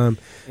 So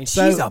And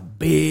she's a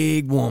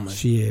big woman.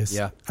 she is.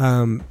 Yeah.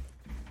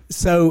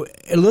 So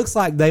it looks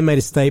like they made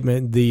a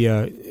statement. The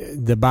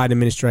Biden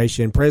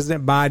administration,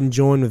 President Biden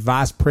joined with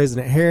Vice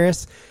President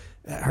Harris.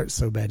 That hurts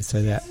so bad to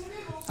say that.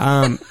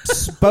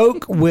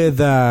 Spoke with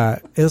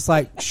it was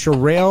like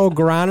Sherelle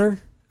Griner,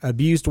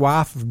 abused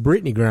wife of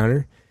Brittany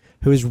Griner,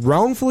 who is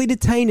wrongfully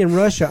detained in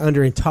Russia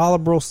under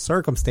intolerable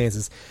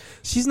circumstances.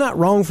 She's not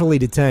wrongfully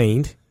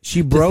detained.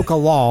 She broke a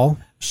law.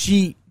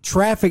 She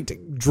trafficked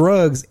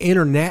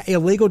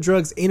illegal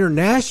drugs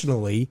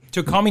internationally To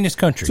a communist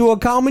country. to a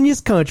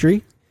communist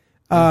country,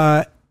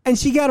 and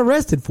she got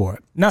arrested for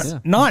it.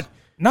 Not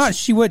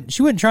she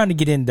wasn't trying to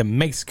get into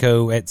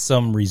Mexico at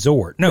some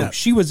resort. No,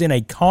 she was in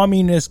a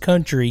communist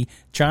country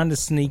trying to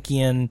sneak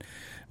in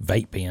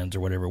vape pens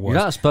or whatever it was.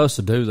 You're not supposed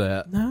to do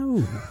that.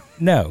 No,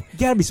 No. you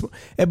gotta be smart.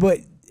 But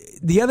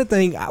the other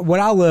thing, what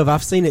I love,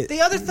 I've seen it.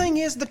 The other thing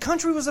is the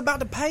country was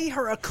about to pay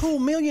her a cool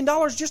 $1 million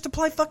just to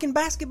play fucking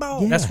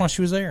basketball. Yeah. That's why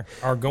she was there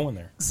or going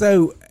there.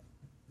 So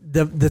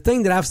the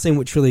thing that I've seen,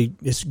 which really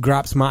just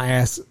gripes my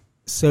ass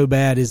so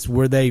bad, is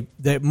where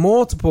that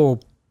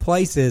multiple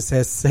places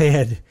has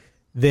said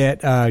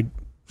that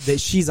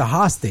she's a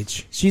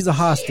hostage. She's a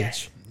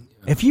hostage.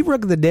 If you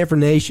look at the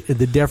definition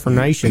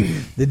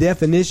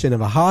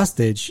of a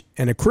hostage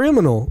and a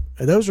criminal,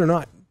 those are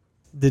not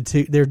the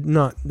two. They're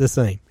not the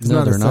same. It's No,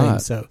 not the they're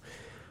same.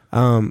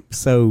 not.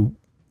 So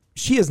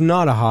she is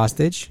not a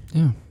hostage.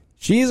 Yeah.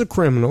 She is a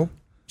criminal.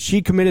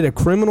 She committed a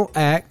criminal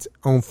act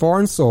on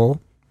foreign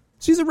soil.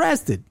 She's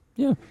arrested.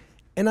 Yeah.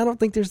 And I don't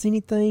think there's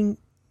anything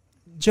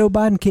Joe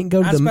Biden can't go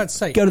I was to about to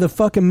say- the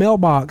fucking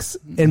mailbox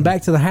and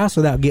back to the house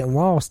without getting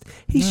lost.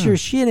 He sure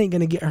shit ain't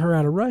going to get her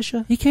out of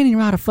Russia. He can't even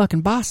ride a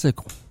fucking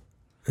bicycle.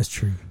 That's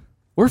true.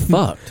 We're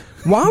fucked.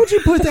 Why would you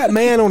put that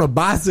man on a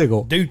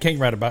bicycle? Dude can't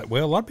ride a bike.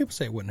 Well, a lot of people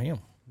say it wasn't him.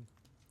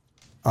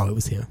 Oh, it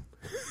was him.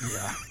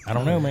 I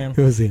don't know, man. It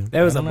was him.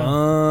 There's a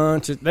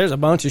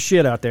bunch of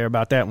shit out there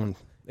about that one.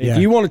 If Yeah.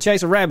 you want to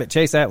chase a rabbit,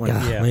 chase that one.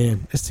 God, Yeah.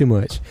 man, it's too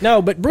much.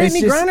 No, but Brittany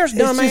It's just- Griner's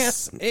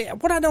it's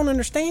dumbass. What I don't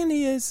understand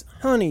is,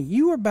 honey,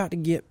 you are about to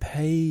get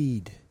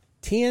paid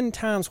 10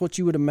 times what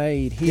you would have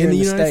made here in the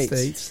United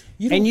States. States.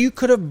 And you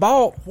could have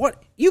bought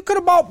what? You could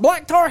have bought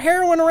black tar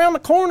heroin around the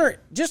corner.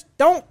 Just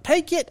don't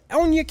take it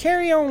on your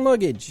carry-on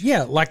luggage.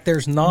 Yeah, like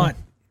there's not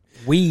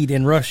weed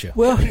in Russia.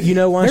 Well, you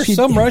know why There's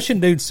some Russian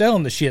dude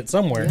selling the shit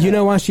somewhere. You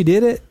know why she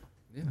did it?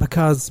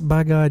 Because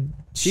by God,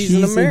 She's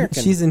an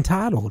American. She's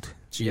entitled.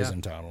 She is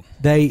entitled.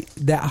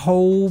 That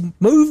whole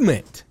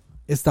movement.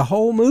 It's the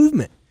whole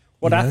movement.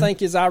 What you I know?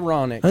 think is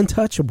ironic,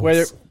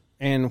 Untouchables.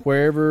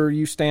 wherever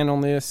you stand on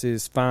this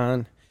is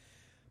fine,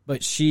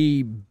 but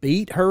she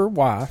beat her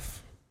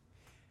wife,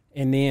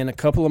 and then a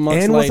couple of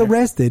months and later, was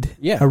arrested.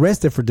 Yeah.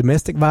 Arrested for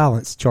domestic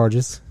violence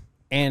charges.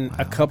 and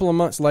a couple of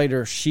months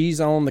later,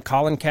 she's on the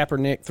Colin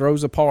Kaepernick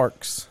Rosa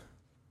Parks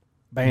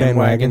bandwagon,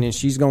 Bandwagon. and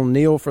she's going to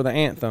kneel for the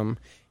anthem,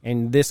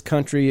 and this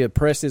country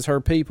oppresses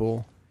her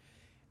people.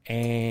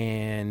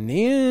 And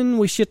then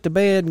we shit the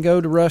bed and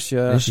go to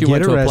Russia. And she Get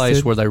went to a place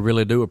arrested. where they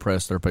really do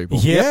oppress their people.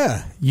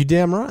 Yeah. You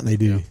damn right they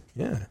do.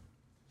 Yeah.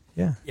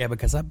 Yeah. Yeah,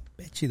 because I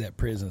bet you that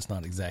prison's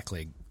not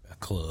exactly a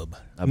club.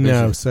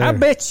 No, sir. I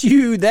bet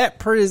you that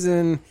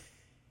prison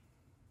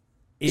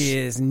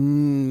is.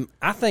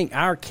 I think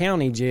our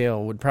county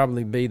jail would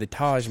probably be the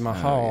Taj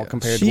Mahal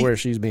compared to where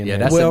she's being. Yeah,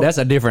 held. that's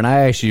a different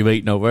ass you've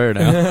eaten over there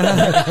now.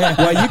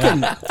 Well, you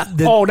can.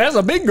 Oh, that's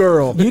a big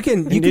girl. You can.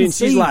 You And can then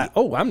see. she's like,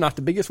 "Oh, I'm not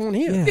the biggest one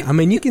here." Yeah, I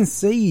mean, you can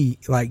see,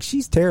 like,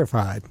 she's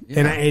terrified,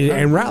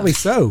 and rightly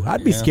so.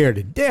 I'd be scared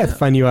to death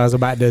if I knew I was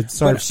about to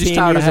serve But she's 10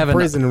 tired of years of having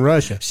prison in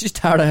Russia. She's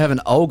tired of having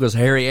Olga's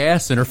hairy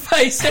ass in her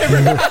face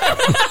every night.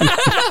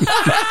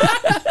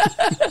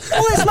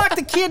 Well, it's like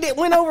the kid that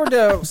went over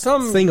to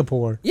some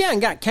Singapore.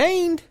 and got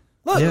caned.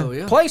 Look,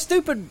 Yeah. play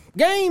stupid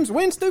games,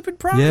 win stupid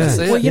prizes.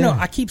 Yeah. Well, you know,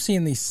 Yeah. I keep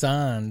seeing these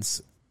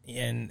signs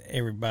and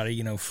everybody,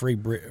 you know, free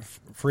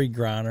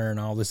Griner and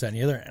all this, that, and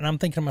the other. And I'm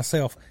thinking to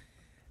myself,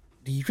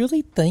 do you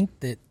really think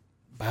that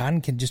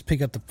Biden can just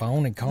pick up the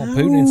phone and call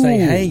Putin and say,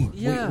 hey,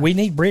 Yeah. we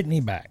need Brittany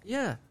back?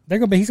 Yeah. He's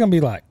going to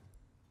be like,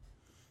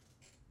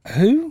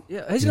 who?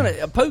 Yeah,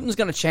 Putin's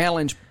gonna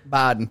challenge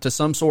Biden to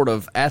some sort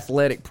of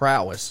athletic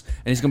prowess,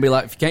 and he's gonna be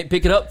like, "If you can't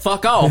pick it up,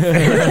 fuck off." And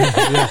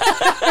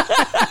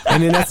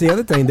then that's the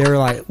other thing. They were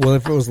like, well,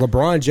 if it was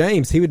LeBron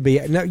James, he would be.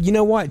 No, you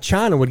know what?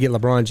 China would get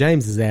LeBron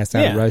James's ass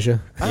out of Yeah.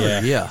 Russia.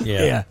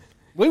 Yeah.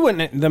 We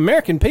wouldn't. The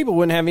American people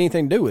wouldn't have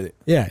anything to do with it.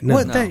 Yeah. No.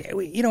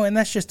 Well, you know, and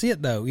that's just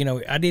it, though. You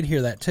know, I did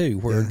hear that too,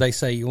 where they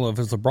say, well, if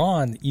it's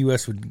LeBron, the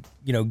U.S. would,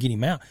 you know, get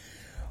him out.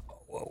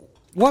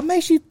 What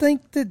makes you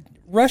think that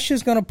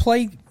Russia's going to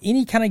play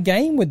any kind of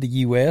game with the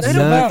U.S.? They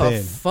don't Nothing. give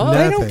a fuck. They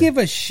don't Nothing. give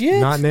a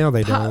shit. Not now.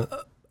 They don't.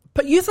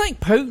 But you think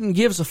Putin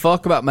gives a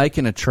fuck about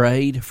making a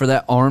trade for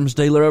that arms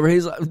dealer over here?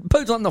 He's like,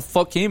 Putin's like, no,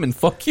 fuck him and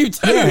fuck you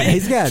too. Yeah,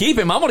 he's got- keep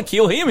him. I'm gonna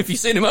kill him if you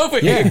send him over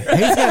Yeah,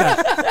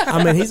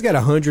 here. he's got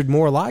 100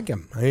 more like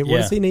him. I mean, what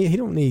does Yeah. he need?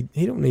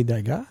 He don't need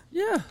that guy.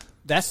 Yeah.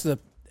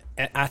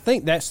 I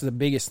think that's the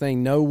biggest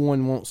thing no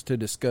one wants to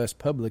discuss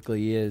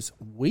publicly is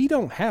we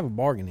don't have a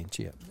bargaining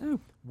chip. No.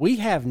 We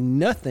have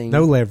nothing.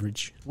 No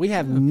leverage. We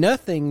have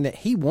nothing that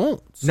he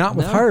wants. Not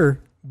with her,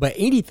 but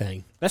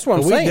anything. That's what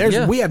I'm But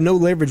saying. We have no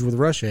leverage with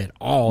Russia at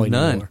all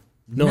anymore.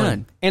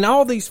 None. And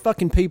all these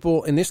fucking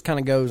people, and this kind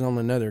of goes on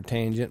another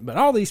tangent, but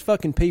all these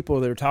fucking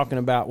people that are talking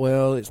about,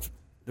 well, it's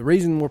the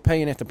reason we're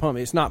paying at the pump,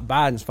 it's not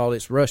Biden's fault,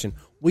 it's Russian.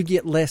 We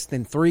get less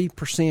than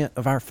 3%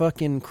 of our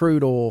fucking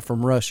crude oil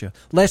from Russia.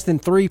 Less than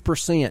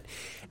 3%.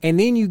 And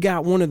then you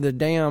got one of the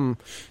damn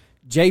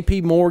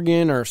JP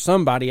Morgan or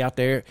somebody out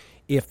there,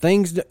 if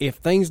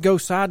things go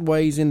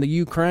sideways in the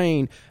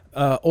Ukraine,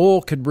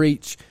 oil could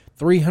reach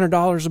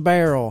 $300 a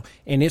barrel,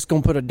 and it's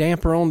going to put a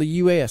damper on the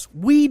U.S.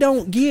 We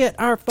don't get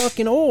our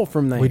fucking oil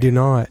from there. We do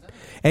not.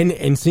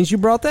 And since you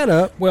brought that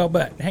up, Well,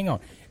 but hang on.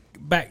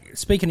 Back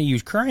speaking of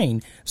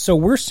Ukraine, so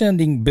we're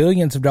sending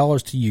billions of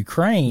dollars to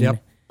Ukraine.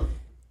 Yep.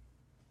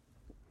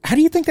 How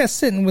do you think that's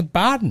sitting with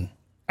Biden?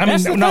 I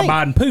That's mean, the not thing.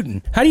 Biden,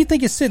 Putin. How do you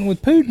think it's sitting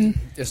with Putin?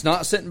 It's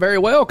not sitting very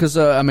well because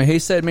he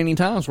said many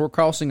times we're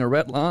crossing a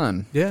red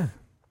line. yeah.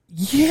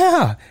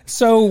 Yeah.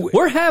 So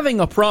We're having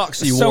a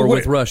proxy So war we're-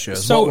 with Russia.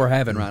 Is so- what we're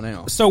having right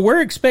now. so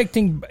we're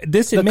expecting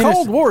this The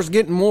Cold War is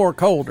getting more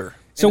colder.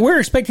 So we're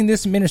expecting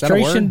this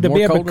administration word? to be More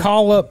able colder? to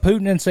call up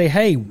Putin and say,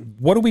 "Hey,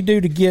 what do we do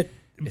to get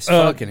It's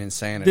fucking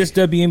insanity. this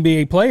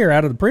WNBA player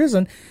out of the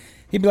prison?"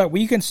 He'd be like,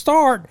 "Well, you can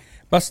start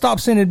by stop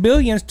sending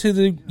billions to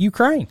the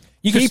Ukraine.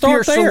 You can Keep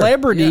your start there."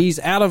 celebrities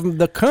out of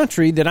the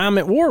country that I'm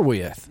at war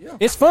with.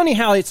 It's funny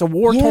how it's a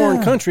war-torn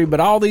Yeah. country, but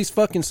all these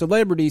fucking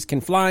celebrities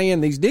can fly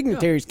in. These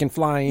dignitaries can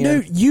fly in.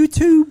 Dude, you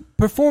two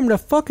performed a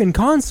fucking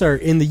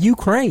concert in the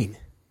Ukraine.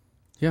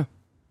 Yeah.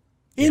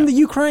 in the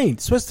Ukraine.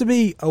 It's supposed to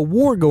be a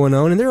war going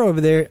on, and they're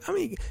over there. I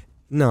mean,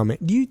 no, man.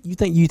 Do you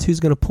think U2's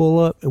going to pull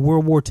up in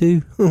World War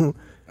II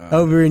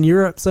over in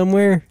Europe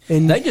somewhere?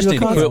 And They just do a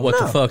didn't concert? quit what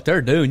the No. fuck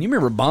they're doing. You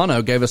remember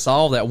Bono gave us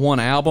all that one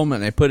album,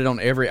 and they put it on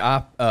every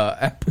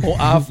Apple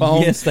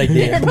iPhone. Yes, they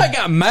did. Everybody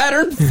got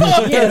madder.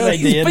 Fuck Yes, they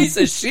you did. piece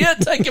of shit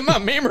taking my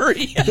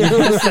memory.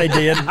 Yes, they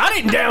did. I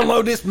didn't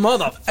download this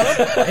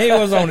motherfucker. It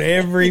was on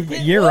every.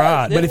 You're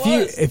right. But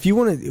if you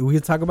want to, we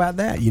can talk about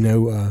that. You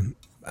know,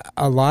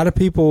 a lot of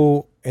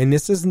people, and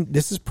this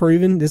is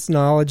proven. This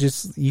knowledge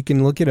is, you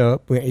can look it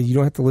up. You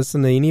don't have to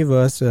listen to any of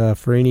us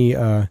for any.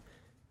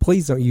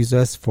 Please don't use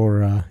us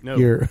for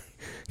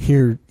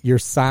your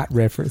site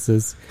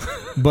references.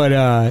 But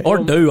Or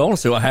do. I want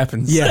to see what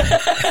happens. yeah,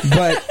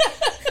 but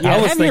I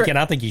was have your- thinking.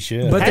 I think you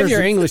should. But Have there's-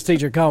 your English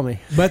teacher call me.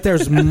 but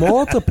there's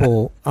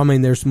multiple. I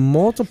mean, there's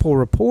multiple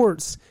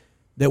reports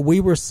that we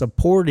were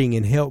supporting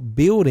and help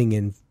building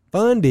and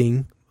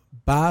funding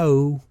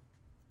biochemical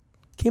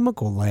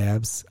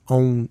labs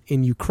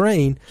in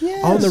Ukraine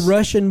on the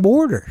Russian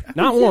border.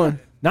 Not one,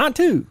 not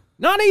two,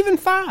 not even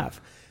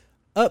 5.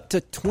 Up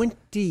to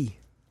 20.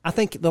 I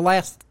think the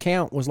last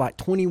count was like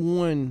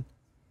 21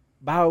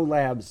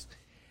 biolabs,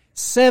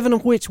 7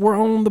 of which were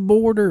on the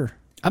border.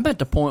 I'm at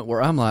the point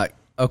where I'm like,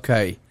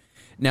 okay,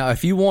 now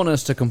if you want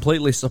us to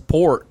completely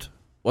support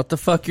what the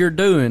fuck you're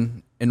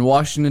doing in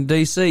Washington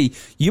D.C.,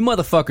 you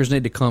motherfuckers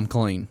need to come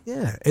clean.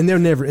 Yeah, and they're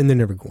never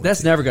going.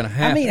 That's never going to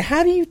happen. I mean,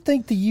 how do you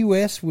think the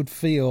U.S. would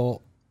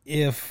feel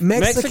if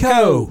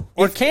Mexico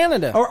or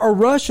Canada. or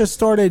Russia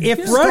started.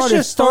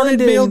 Russia started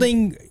funding-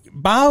 building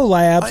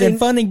biolabs and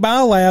funding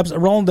biolabs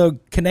along the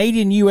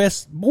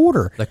Canadian-U.S.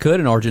 border? they could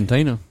in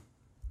Argentina.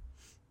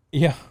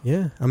 Yeah,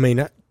 Yeah, I mean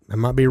that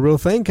might be a real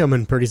thing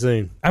coming pretty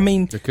soon. I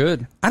mean, They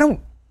could. I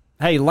don't.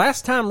 Hey,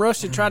 last time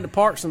Russia tried to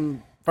park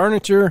some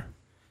furniture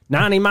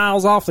 90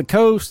 miles off the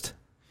coast.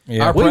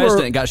 Yeah. Our We were-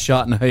 president got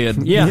shot in the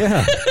head.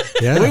 Yeah.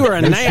 Yeah, We were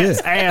a no gnat's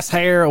shit. ass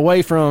hair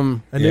away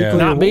from nuclear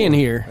not war. being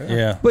here.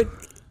 Yeah, But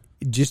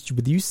just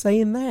with you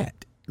saying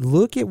that,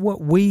 look at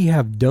what we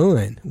have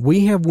done.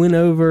 We have went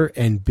over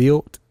and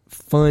built,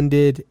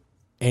 funded,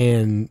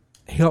 and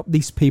helped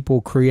these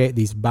people create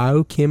these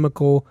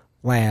biochemical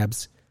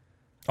labs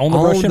on the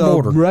Russian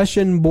border,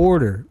 Russian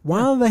border.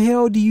 Why the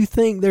hell do you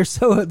think they're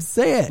so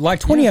upset? like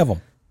 20 of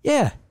them.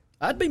 Yeah,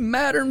 I'd be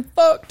madder than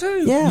fuck,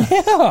 too. yeah,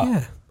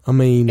 Yeah. I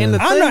mean, And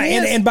the I'm thing not,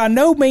 is- and by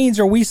no means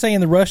are we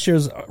saying that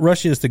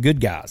Russia is the good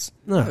guys.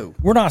 no,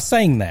 We're not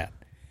saying that.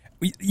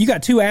 You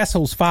got two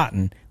assholes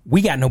fighting.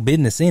 We got no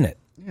business in it.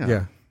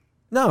 yeah,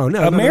 no.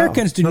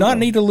 Americans do not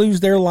need to lose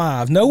their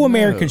lives. No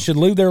American should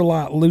lose their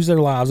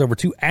lives over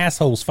two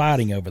assholes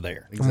fighting over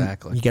there.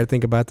 Exactly. You got to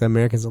think about the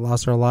Americans that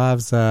lost their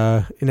lives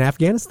in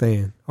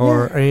Afghanistan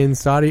or in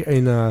Saudi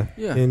in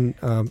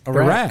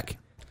Iraq.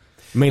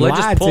 I mean,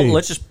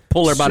 Let's just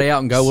pull everybody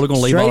out and go. We're going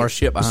to leave all our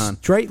shit behind.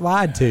 Straight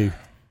lied to.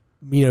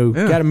 You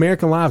know, got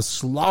American lives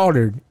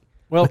slaughtered.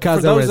 Well, because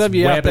for there those was of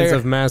you out weapons there,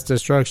 of mass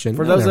destruction.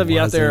 for No, those there of you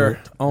out there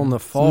wasn't. on the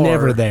far,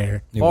 Never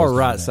there. far wasn't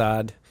right there.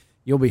 side,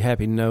 you'll be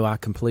happy to know I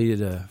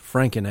completed a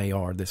Franken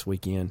AR this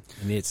weekend,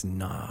 and it's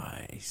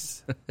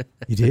nice.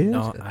 You did?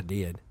 No, I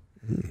did.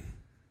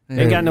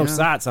 Ain't got no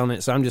sights on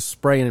it, so I'm just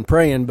spraying and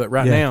praying. But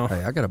right Yeah. now,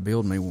 Hey, I got to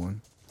build me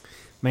one.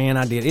 man,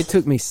 I did. It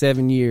took me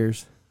 7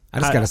 years. I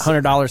just got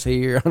 $100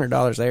 here,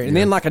 $100 there, and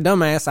then like a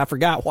dumbass, I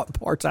forgot what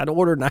parts I'd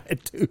ordered, and I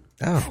had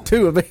Oh.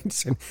 two of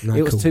each, and Not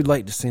it was cool. too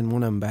late to send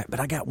one of them back. But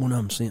I got one of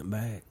them sent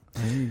back.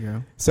 There you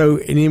go. So,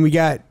 and then we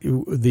got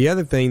the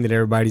other thing that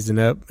everybody's in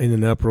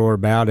an uproar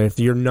about. If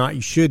you're not,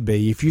 you should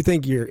be. If you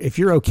think if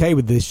you're okay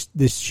with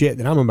this shit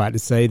that I'm about to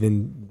say,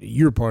 then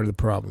you're part of the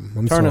problem.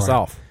 I'm Turn us sorry.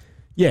 off.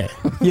 Yeah,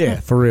 yeah,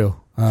 for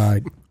real.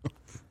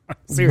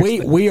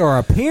 Seriously. We are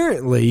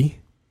apparently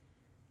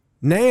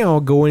now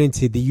going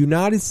into the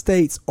United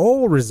States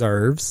oil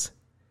reserves,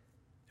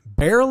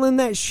 barreling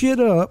that shit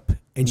up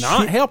and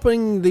Not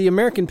helping the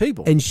American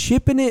people. and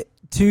shipping it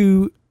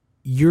to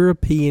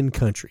European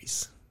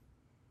countries.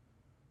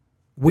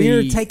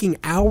 We're taking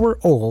our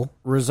oil,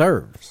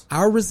 Reserves.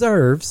 our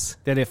reserves,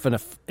 That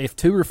if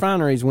two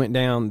refineries went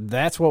down,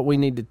 that's what we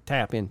need to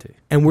tap into.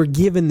 and we're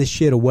giving the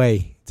shit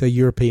away to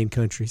European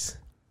countries.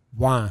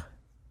 Why?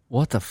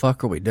 What the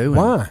fuck are we doing?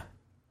 Why?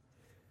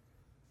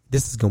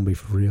 This is going to be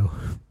for real.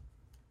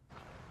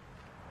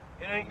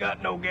 It ain't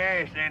got no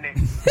gas in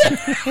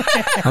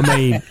it. I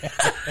mean,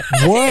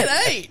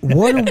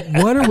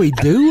 what are we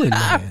doing,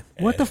 man?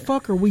 What the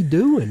fuck are we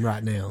doing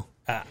right now?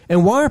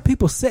 And why are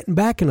people sitting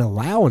back and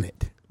allowing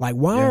it? Like,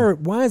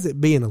 why is it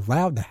being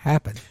allowed to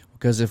happen?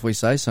 Because if we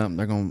say something,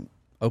 they're going to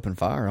open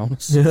fire on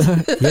us.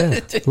 Yeah,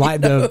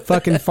 like the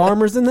fucking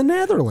farmers in the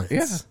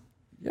Netherlands.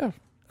 Yeah.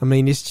 I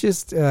mean, it's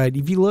just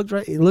if you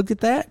look at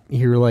that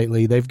here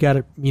lately, they've got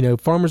it. You know,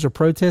 farmers are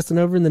protesting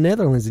over in the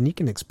Netherlands, and you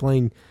can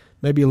explain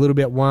maybe a little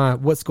bit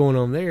what's going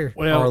on there,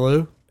 Well,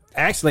 Arlo.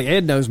 Actually,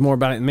 Ed knows more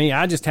about it than me.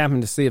 I just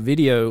happened to see a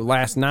video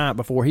last night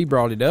before he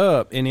brought it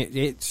up, and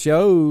it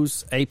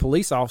shows a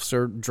police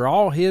officer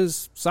draw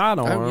his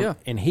sidearm, yeah.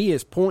 and he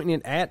is pointing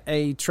it at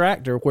a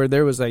tractor where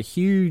there was a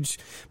huge.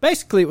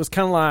 Basically, it was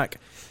kind of like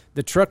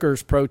the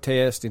truckers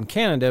protest in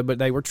Canada, but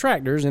they were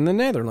tractors in the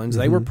Netherlands.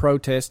 They were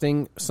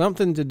protesting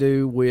something to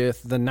do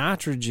with the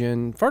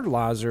nitrogen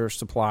fertilizer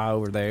supply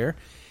over there,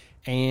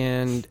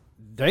 and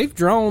they've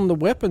drawn the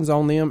weapons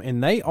on them,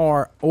 and they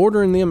are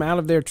ordering them out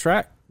of their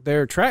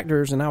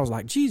tractors. And I was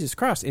like, Jesus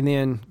Christ! And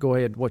then go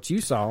ahead, what you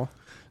saw.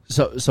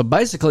 So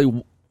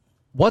basically,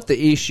 what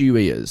the issue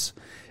is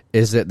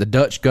that the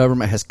Dutch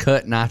government has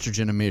cut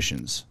nitrogen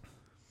emissions,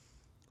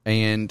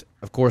 and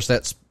of course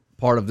that's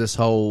part of this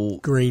whole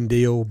Green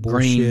Deal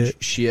bullshit. green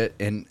shit.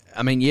 And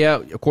I mean, yeah,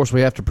 of course we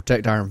have to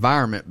protect our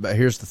environment, but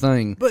here's the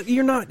thing. But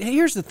you're not.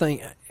 Here's the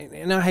thing,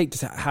 and I hate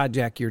to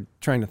hijack your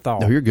train of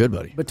thought. No, you're good,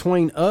 buddy.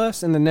 Between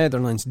us and the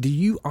Netherlands, do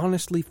you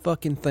honestly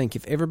fucking think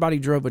if everybody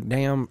drove a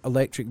damn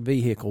electric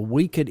vehicle,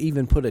 we could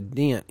even put a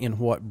dent in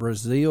what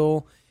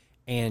Brazil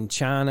and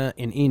China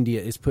and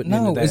India is putting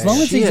into No, that? as long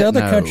as these Shit,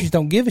 other no. countries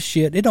don't give a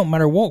shit, it don't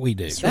matter what we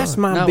do. That's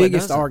my No, it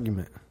biggest doesn't.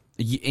 argument.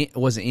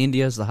 Was it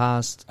India's the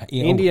highest?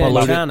 India and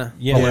polluted. China.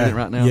 Yeah. Polluted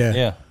right now?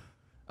 Yeah.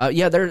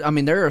 Yeah.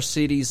 There are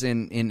cities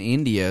in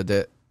India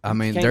that, I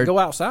mean, Can't they're go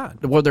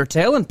outside. well, they're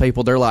telling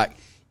people, they're like,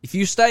 if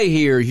you stay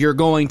here, you're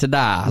going to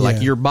die. Yeah.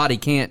 Like your body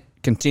can't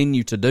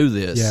continue to do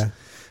this. Yeah.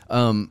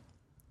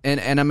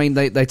 And I mean,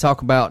 they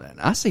talk about,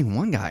 I seen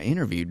one guy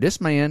interviewed this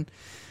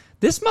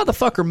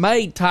motherfucker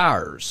made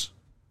tires.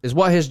 Is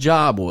what his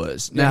job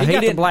was. Now he got the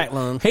didn't black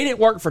lung. He didn't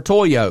work for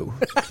Toyo.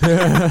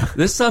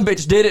 This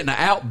sumbitch did it in an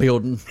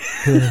outbuilding.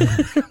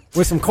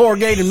 With some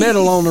corrugated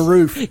metal on the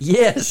roof.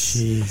 Yes.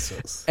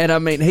 Jesus. And I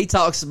mean, he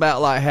talks about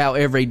like how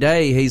every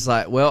day he's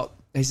like, well,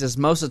 he says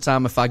most of the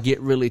time if I get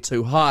really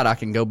too hot, I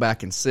can go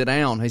back and sit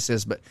down. He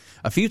says, but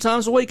a few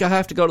times a week I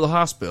have to go to the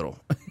hospital.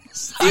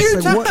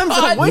 Few times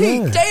a week.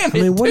 Yeah. Damn it,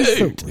 I mean, what is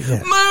dude. the-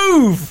 yeah.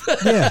 Move.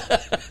 Yeah.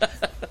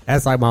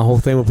 That's like my whole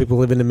thing when people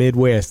live in the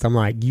Midwest. I'm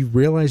like, you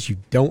realize you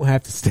don't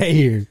have to stay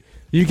here.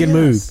 You can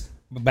move.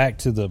 But back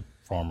to the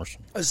farmers.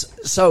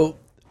 So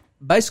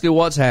basically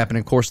what's happening,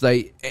 of course,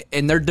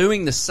 they're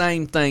doing the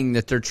same thing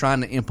that they're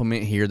trying to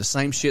implement here, the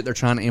same shit they're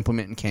trying to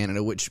implement in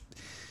Canada, which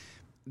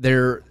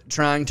they're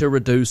trying to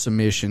reduce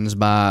emissions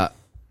by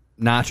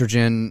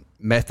nitrogen,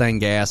 methane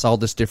gas, all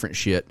this different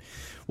shit.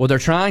 Well, they're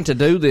trying to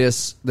do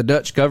this, the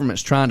Dutch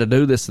government's trying to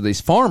do this to these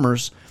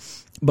farmers,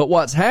 but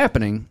what's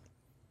happening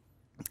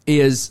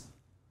is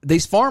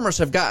these farmers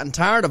have gotten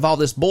tired of all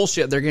this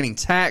bullshit. They're getting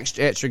taxed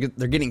extra.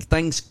 They're getting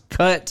things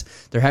cut.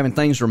 They're having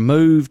things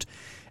removed.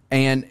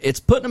 And it's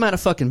putting them out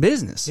of fucking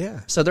business.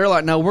 Yeah. So they're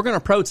like, no, we're going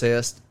to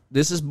protest.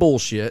 This is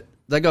bullshit.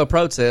 They go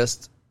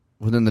protest.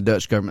 Well, then the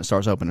Dutch government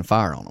starts opening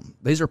fire on them.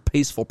 These are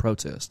peaceful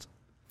protests.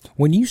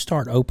 When you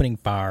start opening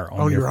fire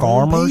on your your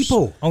own farmers,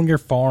 people. on your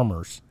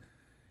farmers,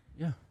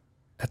 Yeah.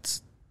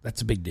 that's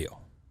a big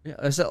deal. Yeah.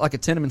 Is that like a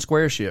Tiananmen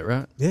Square shit,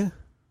 right? Yeah.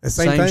 The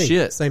same thing.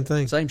 shit. Same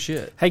thing. Same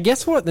shit. Hey,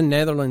 guess what the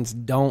Netherlands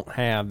don't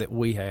have that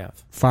we have?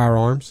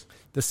 Firearms.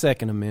 The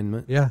Second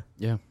Amendment. Yeah.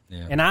 Yeah.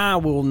 And I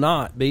will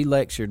not be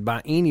lectured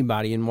by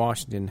anybody in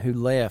Washington who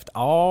left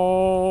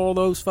all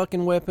those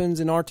fucking weapons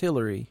and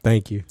artillery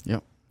Thank you.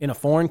 Yep. in a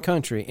foreign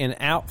country and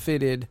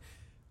outfitted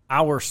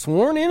our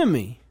sworn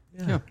enemy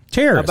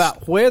Terrorists.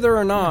 about whether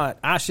or not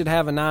I should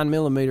have a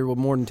 9mm with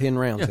more than 10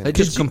 rounds in They it.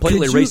 just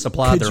completely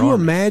resupplied Could their you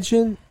army.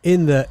 imagine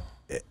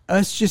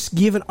us just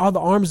giving all the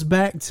arms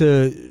back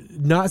to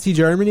Nazi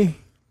Germany?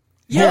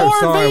 Yeah, or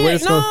sorry, we're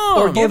just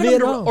gonna-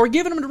 Vietnam. Or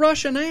giving them to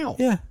Russia now.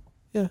 Yeah.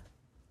 Yeah.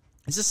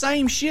 It's the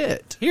same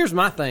shit. Here's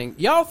my thing.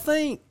 Y'all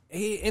think,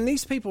 and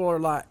these people are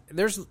like,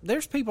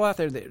 there's people out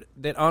there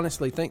that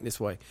honestly think this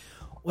way.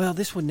 Well,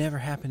 this would never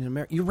happen in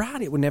America. You're right,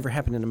 it would never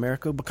happen in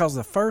America because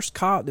the first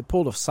cop that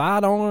pulled a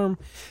sidearm,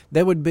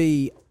 there would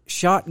be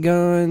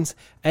shotguns,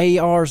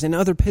 ARs, and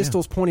other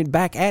pistols pointed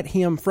back at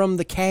him from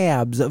the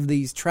cabs of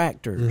these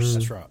tractors.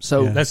 That's right.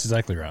 So- that's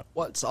exactly right.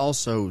 What's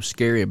also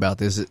scary about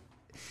this is,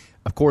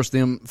 of course,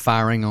 them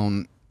firing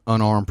on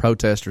unarmed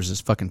protesters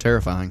is fucking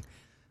terrifying.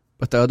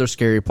 But the other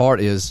scary part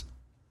is,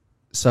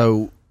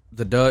 so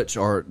the Dutch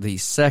are the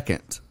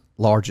second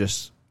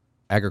largest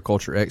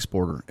agriculture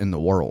exporter in the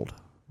world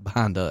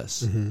behind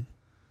us.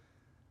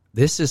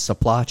 This is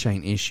supply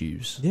chain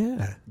issues.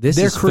 Yeah. This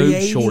is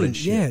food shortage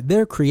shit. Yeah,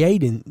 they're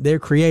creating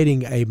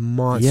a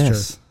monster.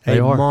 Yes, they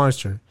a are.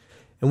 monster.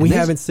 And we this-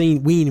 haven't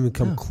seen, we ain't even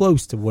come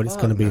close to what it's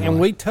going to be like. And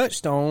we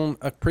touched on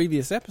a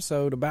previous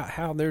episode about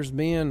how there's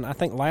been, I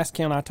think last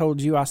count I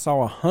told you I saw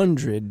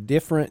 100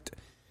 different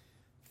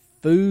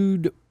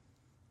food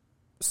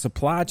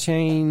supply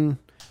chain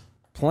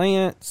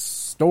plants,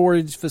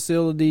 storage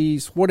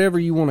facilities, whatever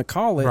you want to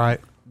call it, Right.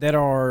 that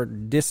are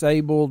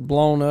disabled,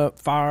 blown up,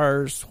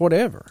 fires,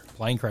 whatever.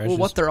 Plane crashes. Well,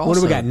 what they're also What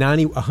do we got?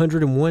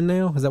 101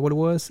 now? Is that what it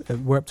was?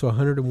 We're up to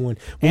 101.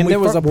 And there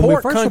was a when we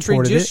pork first country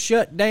reported just it-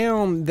 shut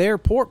down their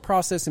pork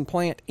processing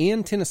plant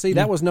in Tennessee.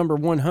 That was number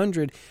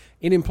 100.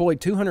 It employed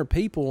 200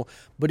 people,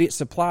 but it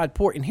supplied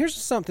pork. And here's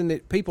something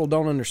that people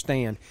don't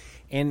understand.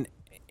 And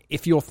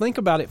if you'll think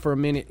about it for a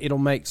minute, it'll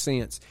make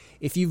sense.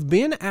 If you've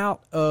been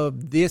out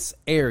of this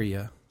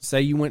area,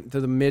 say you went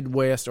to the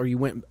Midwest or you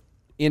went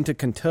into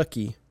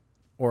Kentucky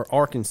or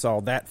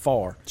Arkansas that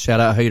far. Shout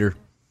out Hater.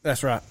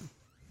 That's right.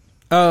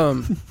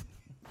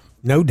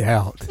 No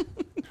doubt.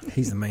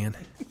 He's the man.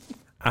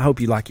 I hope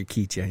you like your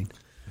keychain.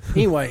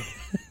 Anyway,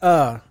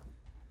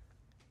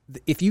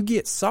 if you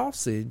get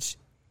sausage,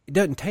 it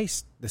doesn't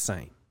taste the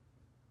same.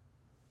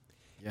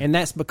 And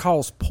that's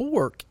because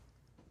pork,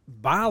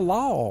 by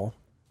law,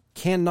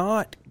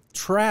 cannot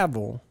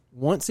travel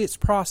once it's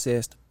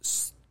processed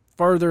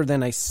further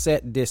than a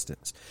set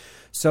distance.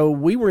 So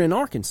we were in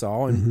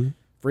Arkansas and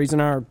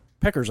freezing our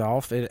peckers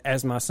off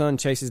as my son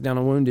chases down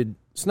a wounded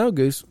snow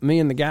goose. Me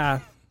and the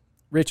guy,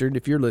 Richard,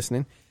 if you're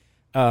listening,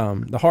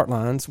 the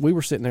Heartlines, we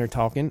were sitting there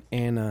talking,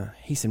 and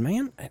he said,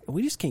 man,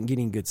 we just can't get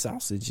any good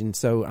sausage. And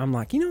so I'm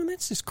like,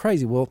 that's just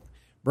crazy. Well,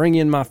 bring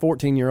in my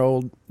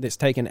 14-year-old that's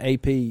taking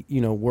AP,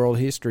 world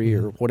history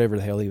or whatever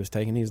the hell he was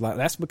taking. He was like,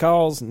 that's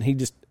because, and he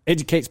just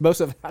educates both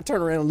of them. I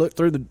turn around and look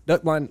through the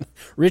duck blind.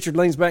 Richard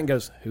leans back and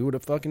goes, who would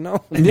have fucking known?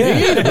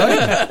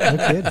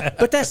 Yeah.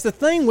 But that's the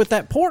thing with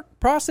that pork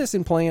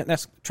processing plant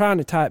that's trying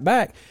to tie it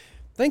back.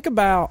 Think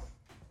about,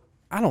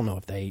 I don't know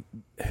if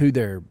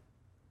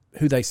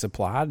who they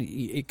supplied.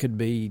 It could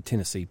be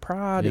Tennessee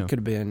Pride. Yeah. It could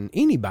have been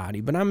anybody.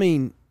 But I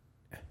mean,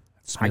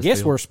 I guess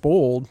Smithfield. we're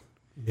spoiled.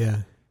 Yeah.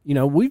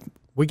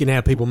 We can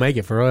have people make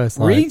it for us.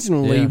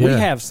 regionally, we Yeah.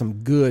 have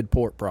some good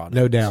pork products.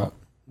 No doubt.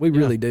 We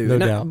really do. no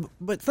Now, doubt.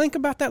 But think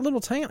about that little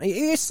town.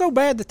 It's so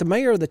bad that the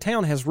mayor of the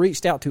town has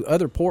reached out to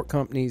other pork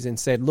companies and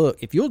said, look,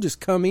 if you'll just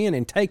come in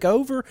and take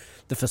over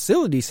the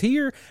facilities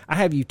here, I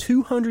have you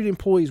 200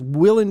 employees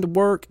willing to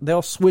work.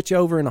 They'll switch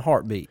over in a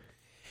heartbeat.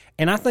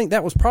 And I think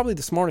that was probably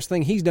the smartest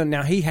thing he's done.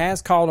 Now, he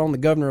has called on the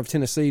governor of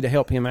Tennessee to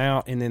help him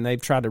out, and then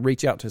they've tried to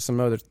reach out to some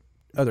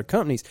other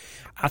companies.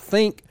 I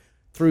think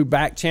through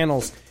back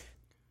channels,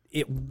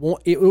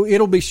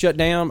 it'll be shut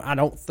down. I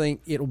don't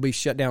think it'll be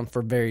shut down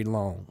for very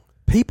long.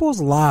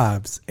 People's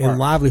lives and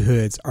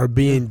livelihoods are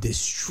being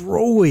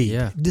destroyed.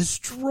 Yeah.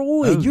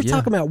 Destroyed. Oh, You're yeah.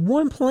 talking about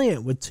one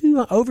plant with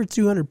over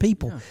 200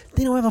 people. Yeah.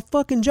 They don't have a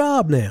fucking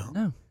job now.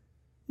 No.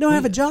 They don't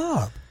have a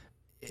job.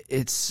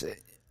 It's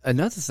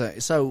another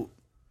thing. So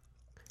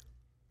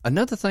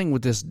another thing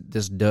with this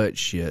Dutch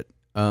shit,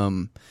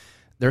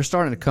 they're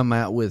starting to come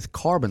out with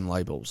carbon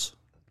labels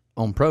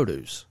on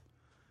produce.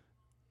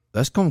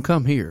 That's going to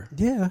come here.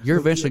 Yeah. You're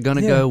eventually going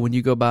to go when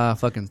you go buy a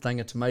fucking thing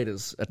of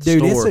tomatoes at the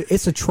Dude, store.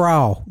 it's a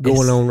trial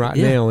going on right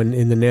now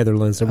in the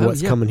Netherlands of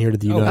what's yeah. coming here to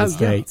the United yeah.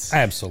 States.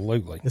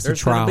 Absolutely. It's There's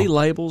a going trial. to be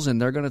labels,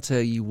 and they're going to tell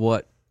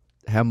you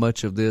how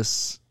much of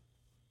these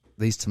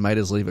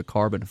tomatoes leave a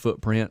carbon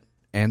footprint,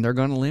 and they're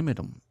going to limit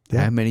them.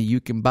 Yeah. How many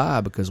you can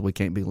buy, because we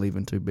can't be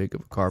leaving too big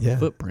of a carbon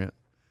footprint.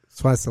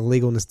 That's why it's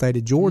illegal in the state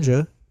of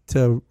Georgia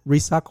to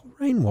recycle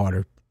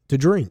rainwater to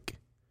drink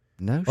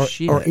No or,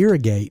 shit. or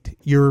irrigate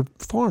your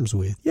farms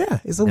with. Yeah,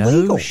 it's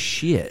illegal. No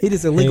shit. It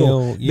is illegal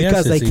Hell, yes,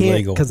 because it's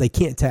illegal. they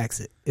can't tax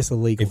it. It's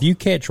illegal. If you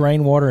catch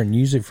rainwater and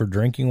use it for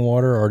drinking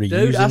water or to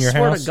Dude, use I in your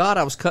swear house, to God,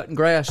 I was cutting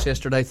grass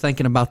yesterday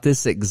thinking about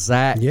this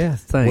exact Yeah.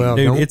 thing. Well,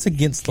 dude, don't- it's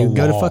against the you law.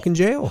 go to fucking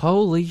jail.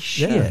 Holy Yeah,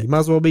 shit. you might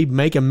as well be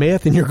making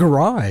meth in your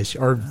garage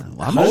or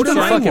I'm just holding going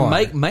to fucking rainwater.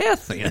 make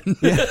meth then.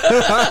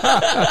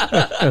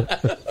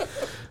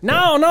 No,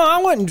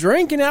 I wasn't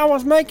drinking. I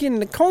was making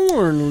the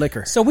corn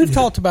liquor. So we've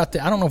talked about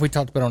I don't know if we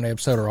talked about it on the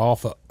episode or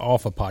off a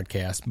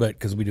podcast, but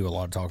because we do a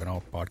lot of talking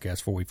off podcast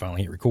before we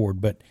finally hit record.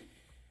 But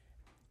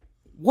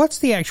what's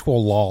the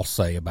actual law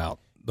say about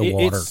the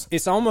water?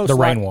 It's almost the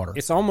like, rainwater.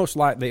 It's almost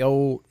like the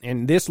old,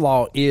 and this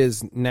law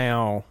is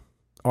now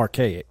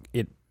archaic.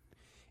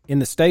 In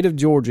the state of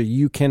Georgia,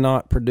 you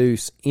cannot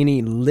produce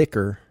any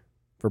liquor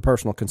for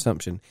personal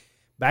consumption.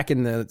 Back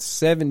in the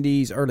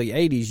 70s, early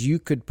 80s, you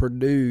could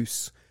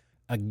produce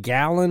a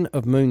gallon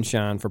of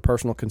moonshine for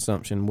personal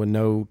consumption with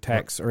no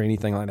tax or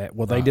anything like that.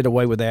 Well, they did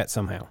away with that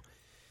somehow.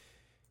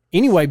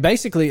 Anyway,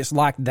 basically, it's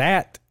like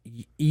that.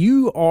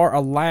 You are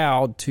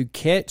allowed to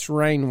catch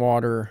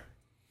rainwater,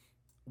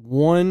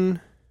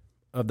 one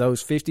of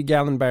those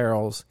 50-gallon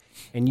barrels,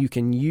 and you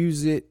can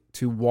use it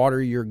to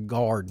water your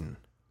garden.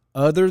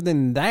 Other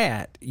than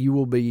that, you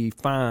will be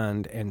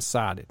fined and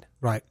cited.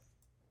 Right.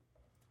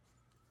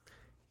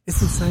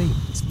 It's insane.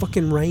 It's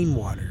fucking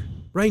rainwater.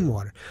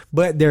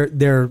 But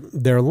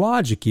their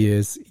logic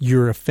is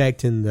you're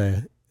affecting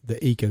the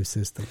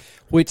ecosystem.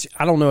 Which,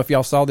 I don't know if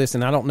y'all saw this,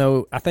 and I don't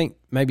know, I think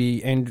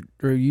maybe,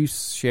 Andrew, you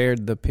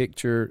shared the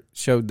picture,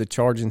 showed the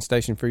charging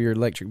station for your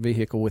electric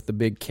vehicle with the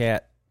big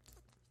cat,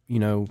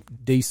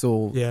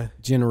 diesel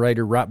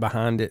generator right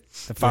behind it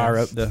to fire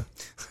up the...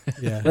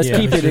 Yeah. Let's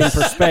keep it in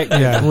perspective.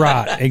 Yeah.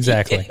 Right,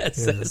 exactly.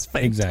 That's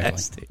Exactly.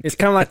 fantastic. It's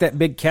kind of like that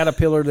big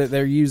Caterpillar that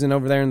they're using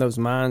over there in those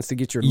mines to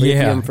get your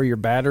lithium for your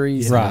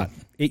batteries. Right.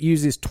 It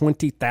uses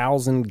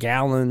 20,000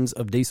 gallons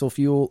of diesel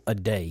fuel a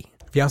day.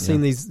 Have y'all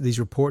seen these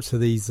reports of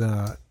these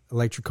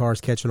electric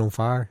cars catching on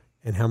fire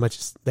and how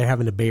much they're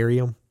having to bury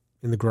them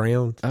in the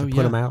ground to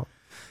put them out?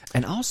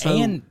 And also,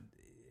 And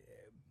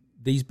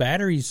these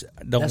batteries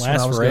don't That's what I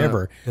last was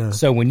forever. gonna-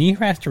 So when you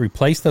have to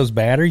replace those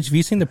batteries, have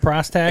you seen the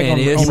price tag on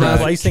it's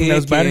replacing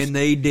those batteries?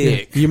 They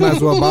dick. You might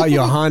as well buy you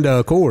a Honda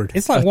Accord.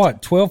 It's like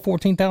what,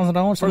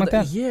 $12,000-$14,000, something like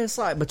that? Yeah, it's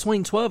like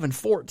between $12,000 and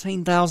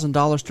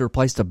 $14,000 to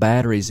replace the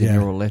batteries in Yeah.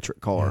 your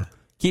electric car.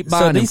 Keep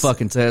buying them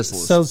fucking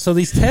Teslas. So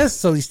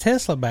these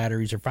Tesla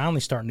batteries are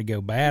finally starting to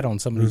go bad on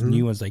some of these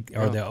new ones.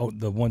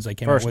 The ones they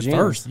came out with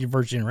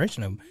first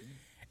generation of them.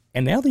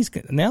 And now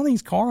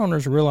these car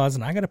owners are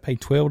realizing I got to pay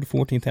 $12,000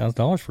 to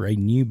 $14,000 for a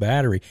new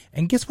battery.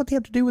 And guess what they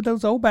have to do with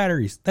those old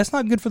batteries? That's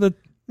not good for the.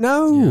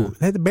 No,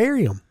 they had to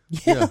bury them.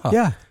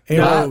 Yeah.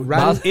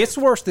 It's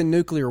worse than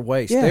nuclear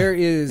waste. Yeah. There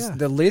is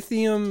the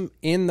lithium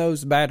in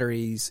those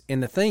batteries,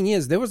 and the thing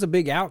is, there was a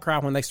big outcry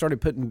when they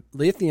started putting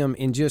lithium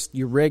in just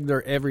your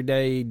regular,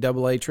 everyday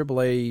AA,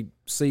 AAA,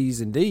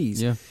 C's, and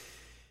D's. Yeah.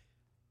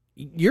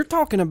 You're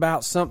talking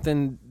about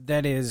something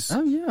that is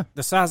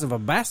the size of a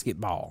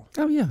basketball.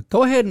 Oh yeah,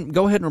 go ahead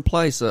and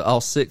replace all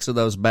 6 of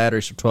those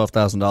batteries for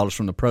 $12,000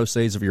 from the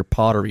proceeds of your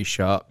pottery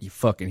shop. You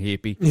fucking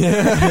hippie.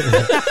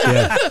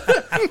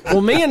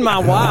 Well, me and my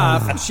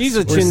wife, she's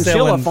a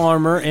chinchilla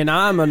farmer, and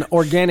I'm an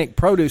organic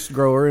produce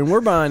grower, and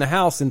we're buying a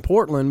house in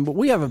Portland, but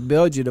we have a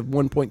budget of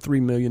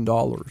 $1.3 million.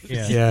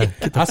 Yeah.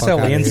 I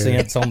sell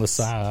incense on the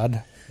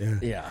side.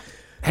 Yeah.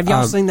 Have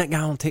y'all seen that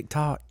guy on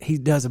TikTok? He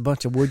does a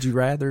bunch of would you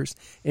rathers,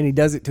 and he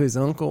does it to his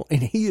uncle,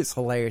 and he is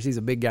hilarious. He's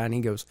a big guy, and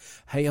he goes,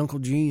 "Hey, Uncle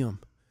Jim,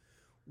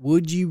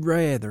 would you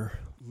rather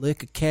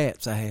lick a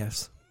cat's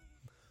ass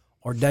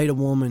or date a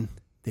woman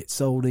that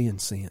sold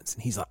incense?"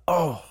 And he's like,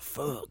 "Oh,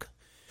 fuck."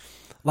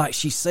 Like,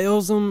 she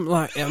sells them,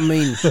 like, I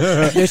mean, she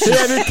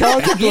hadn't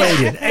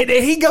contemplated. And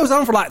he goes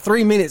on for like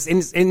 3 minutes,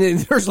 and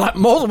then there's like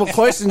multiple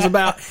questions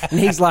about, and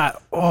he's like,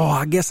 "Oh,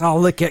 I guess I'll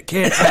lick that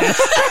cat's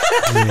ass."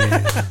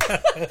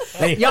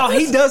 Y'all,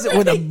 he does it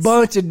with a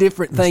bunch of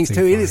different things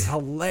too. It is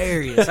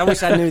hilarious. I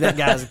wish I knew that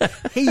guy's.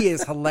 He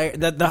is hilarious.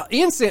 The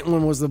incense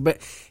one was the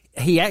best.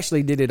 He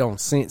actually did it on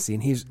Cincy,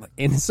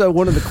 and so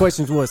one of the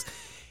questions was,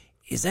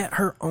 is that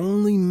her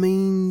only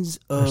means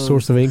of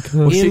source of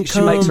income? Well,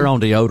 she makes her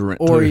own deodorant,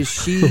 or too. Is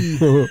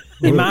she?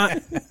 am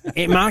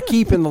I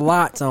keeping the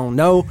lights on?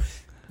 No,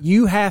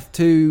 you have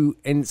to.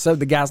 And so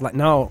the guy's like,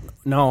 no,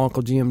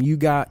 Uncle Jim, you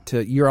got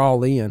to. You're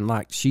all in.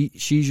 Like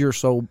she's your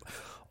soul.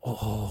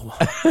 Oh,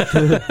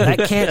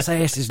 that cat's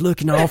ass is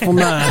looking awful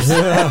nice.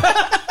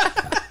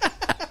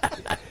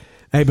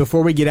 Hey,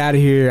 before we get out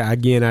of here,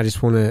 again, I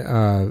just want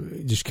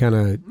to just kind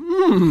of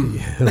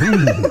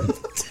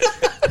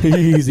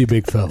easy,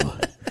 big fella.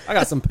 I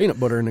got some peanut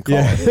butter in the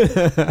car.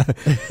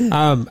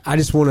 Yeah. I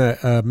just want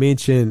to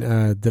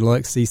mention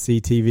Deluxe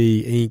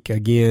CCTV Inc.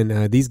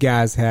 again. These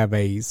guys have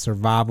a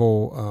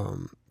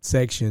survival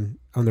section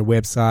on their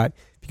website.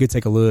 If you could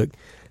take a look,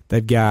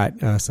 they've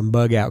got some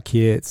bug out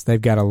kits.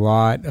 They've got a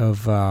lot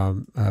of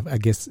I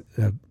guess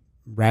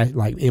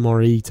like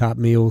MRE type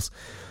meals.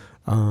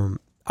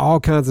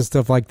 All kinds of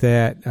stuff like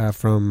that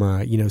from,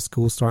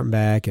 school starting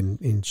back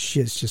and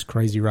shit's just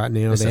crazy right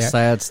now. It's a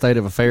sad state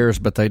of affairs,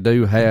 but they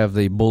do have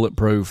the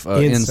bulletproof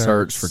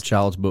inserts for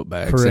child's book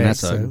bags. Correct. And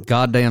that's a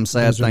goddamn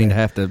sad thing to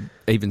have to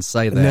even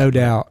say that. No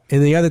doubt.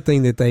 And the other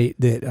thing that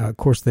of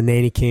course, the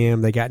nanny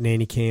cam, they got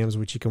nanny cams,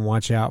 which you can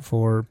watch out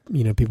for,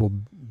 people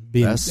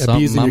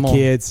abusing your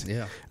kids.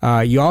 Yeah.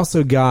 You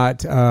also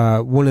got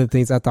one of the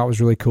things I thought was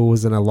really cool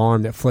is an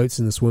alarm that floats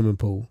in the swimming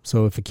pool.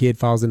 So if a kid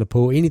falls in the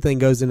pool, anything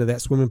goes into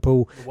that swimming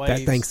pool,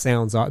 that thing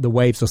sounds off. The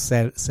waves will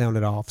sound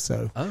it off.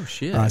 So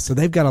shit. So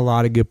they've got a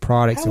lot of good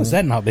products. How has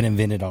that not been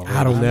invented already?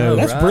 I don't know.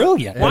 That's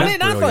brilliant. Why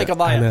didn't I think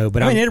about it? I know,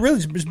 but it really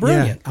is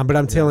brilliant. Yeah, but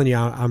I'm telling you,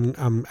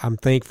 I'm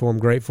thankful. I'm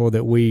grateful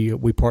that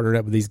we partnered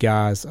up with these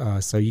guys.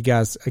 So you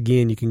guys,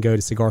 again, you can go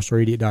to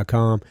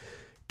cigarstoreidiot.com.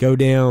 Go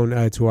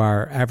down to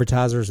our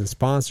advertisers and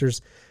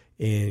sponsors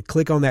and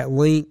click on that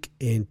link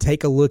and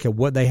take a look at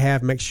what they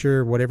have. Make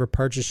sure whatever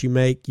purchase you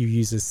make, you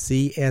use a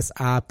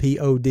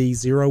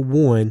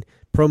CSIPOD01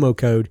 promo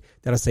code.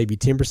 That'll save you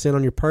 10%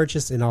 on your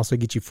purchase and also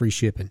get you free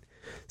shipping.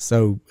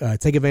 So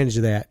take advantage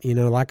of that.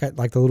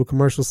 Like the little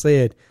commercial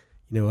said,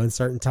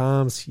 uncertain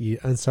times,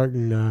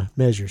 uncertain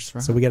measures.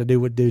 Right. So we got to do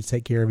what we do to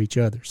take care of each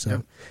other.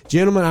 So,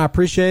 Gentlemen, I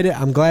appreciate it.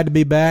 I'm glad to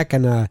be back,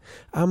 and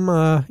I'm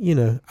glad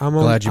you're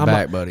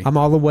back, buddy. I'm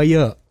all the way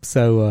up.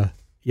 So,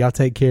 y'all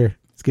take care.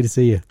 It's good to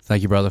see you.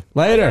 Thank you, brother.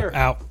 Later.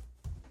 Out.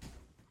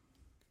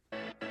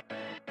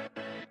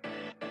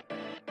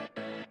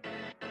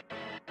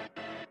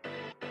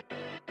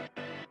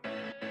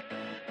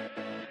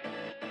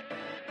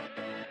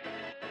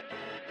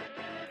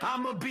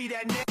 I'ma be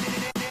that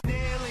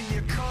nail in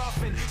your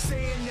coffin,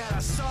 saying that I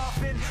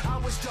soften. I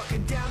was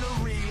ducking down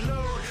to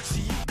reload, so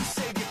you can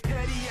save your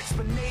petty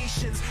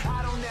explanations.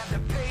 I don't have the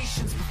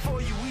patience before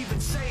you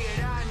even say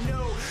it. I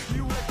know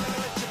you let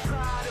your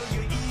pride or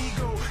your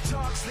ego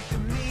talk slick to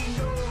me.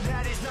 No,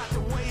 that is not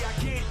the way I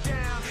get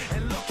down.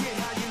 And look at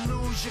how you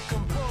lose your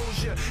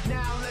composure.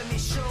 Now let me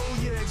show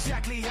you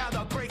exactly how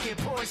the breaking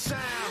point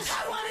sounds.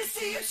 I wanna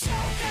see you choke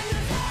and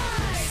then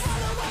hide.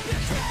 Swallow up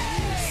your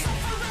face.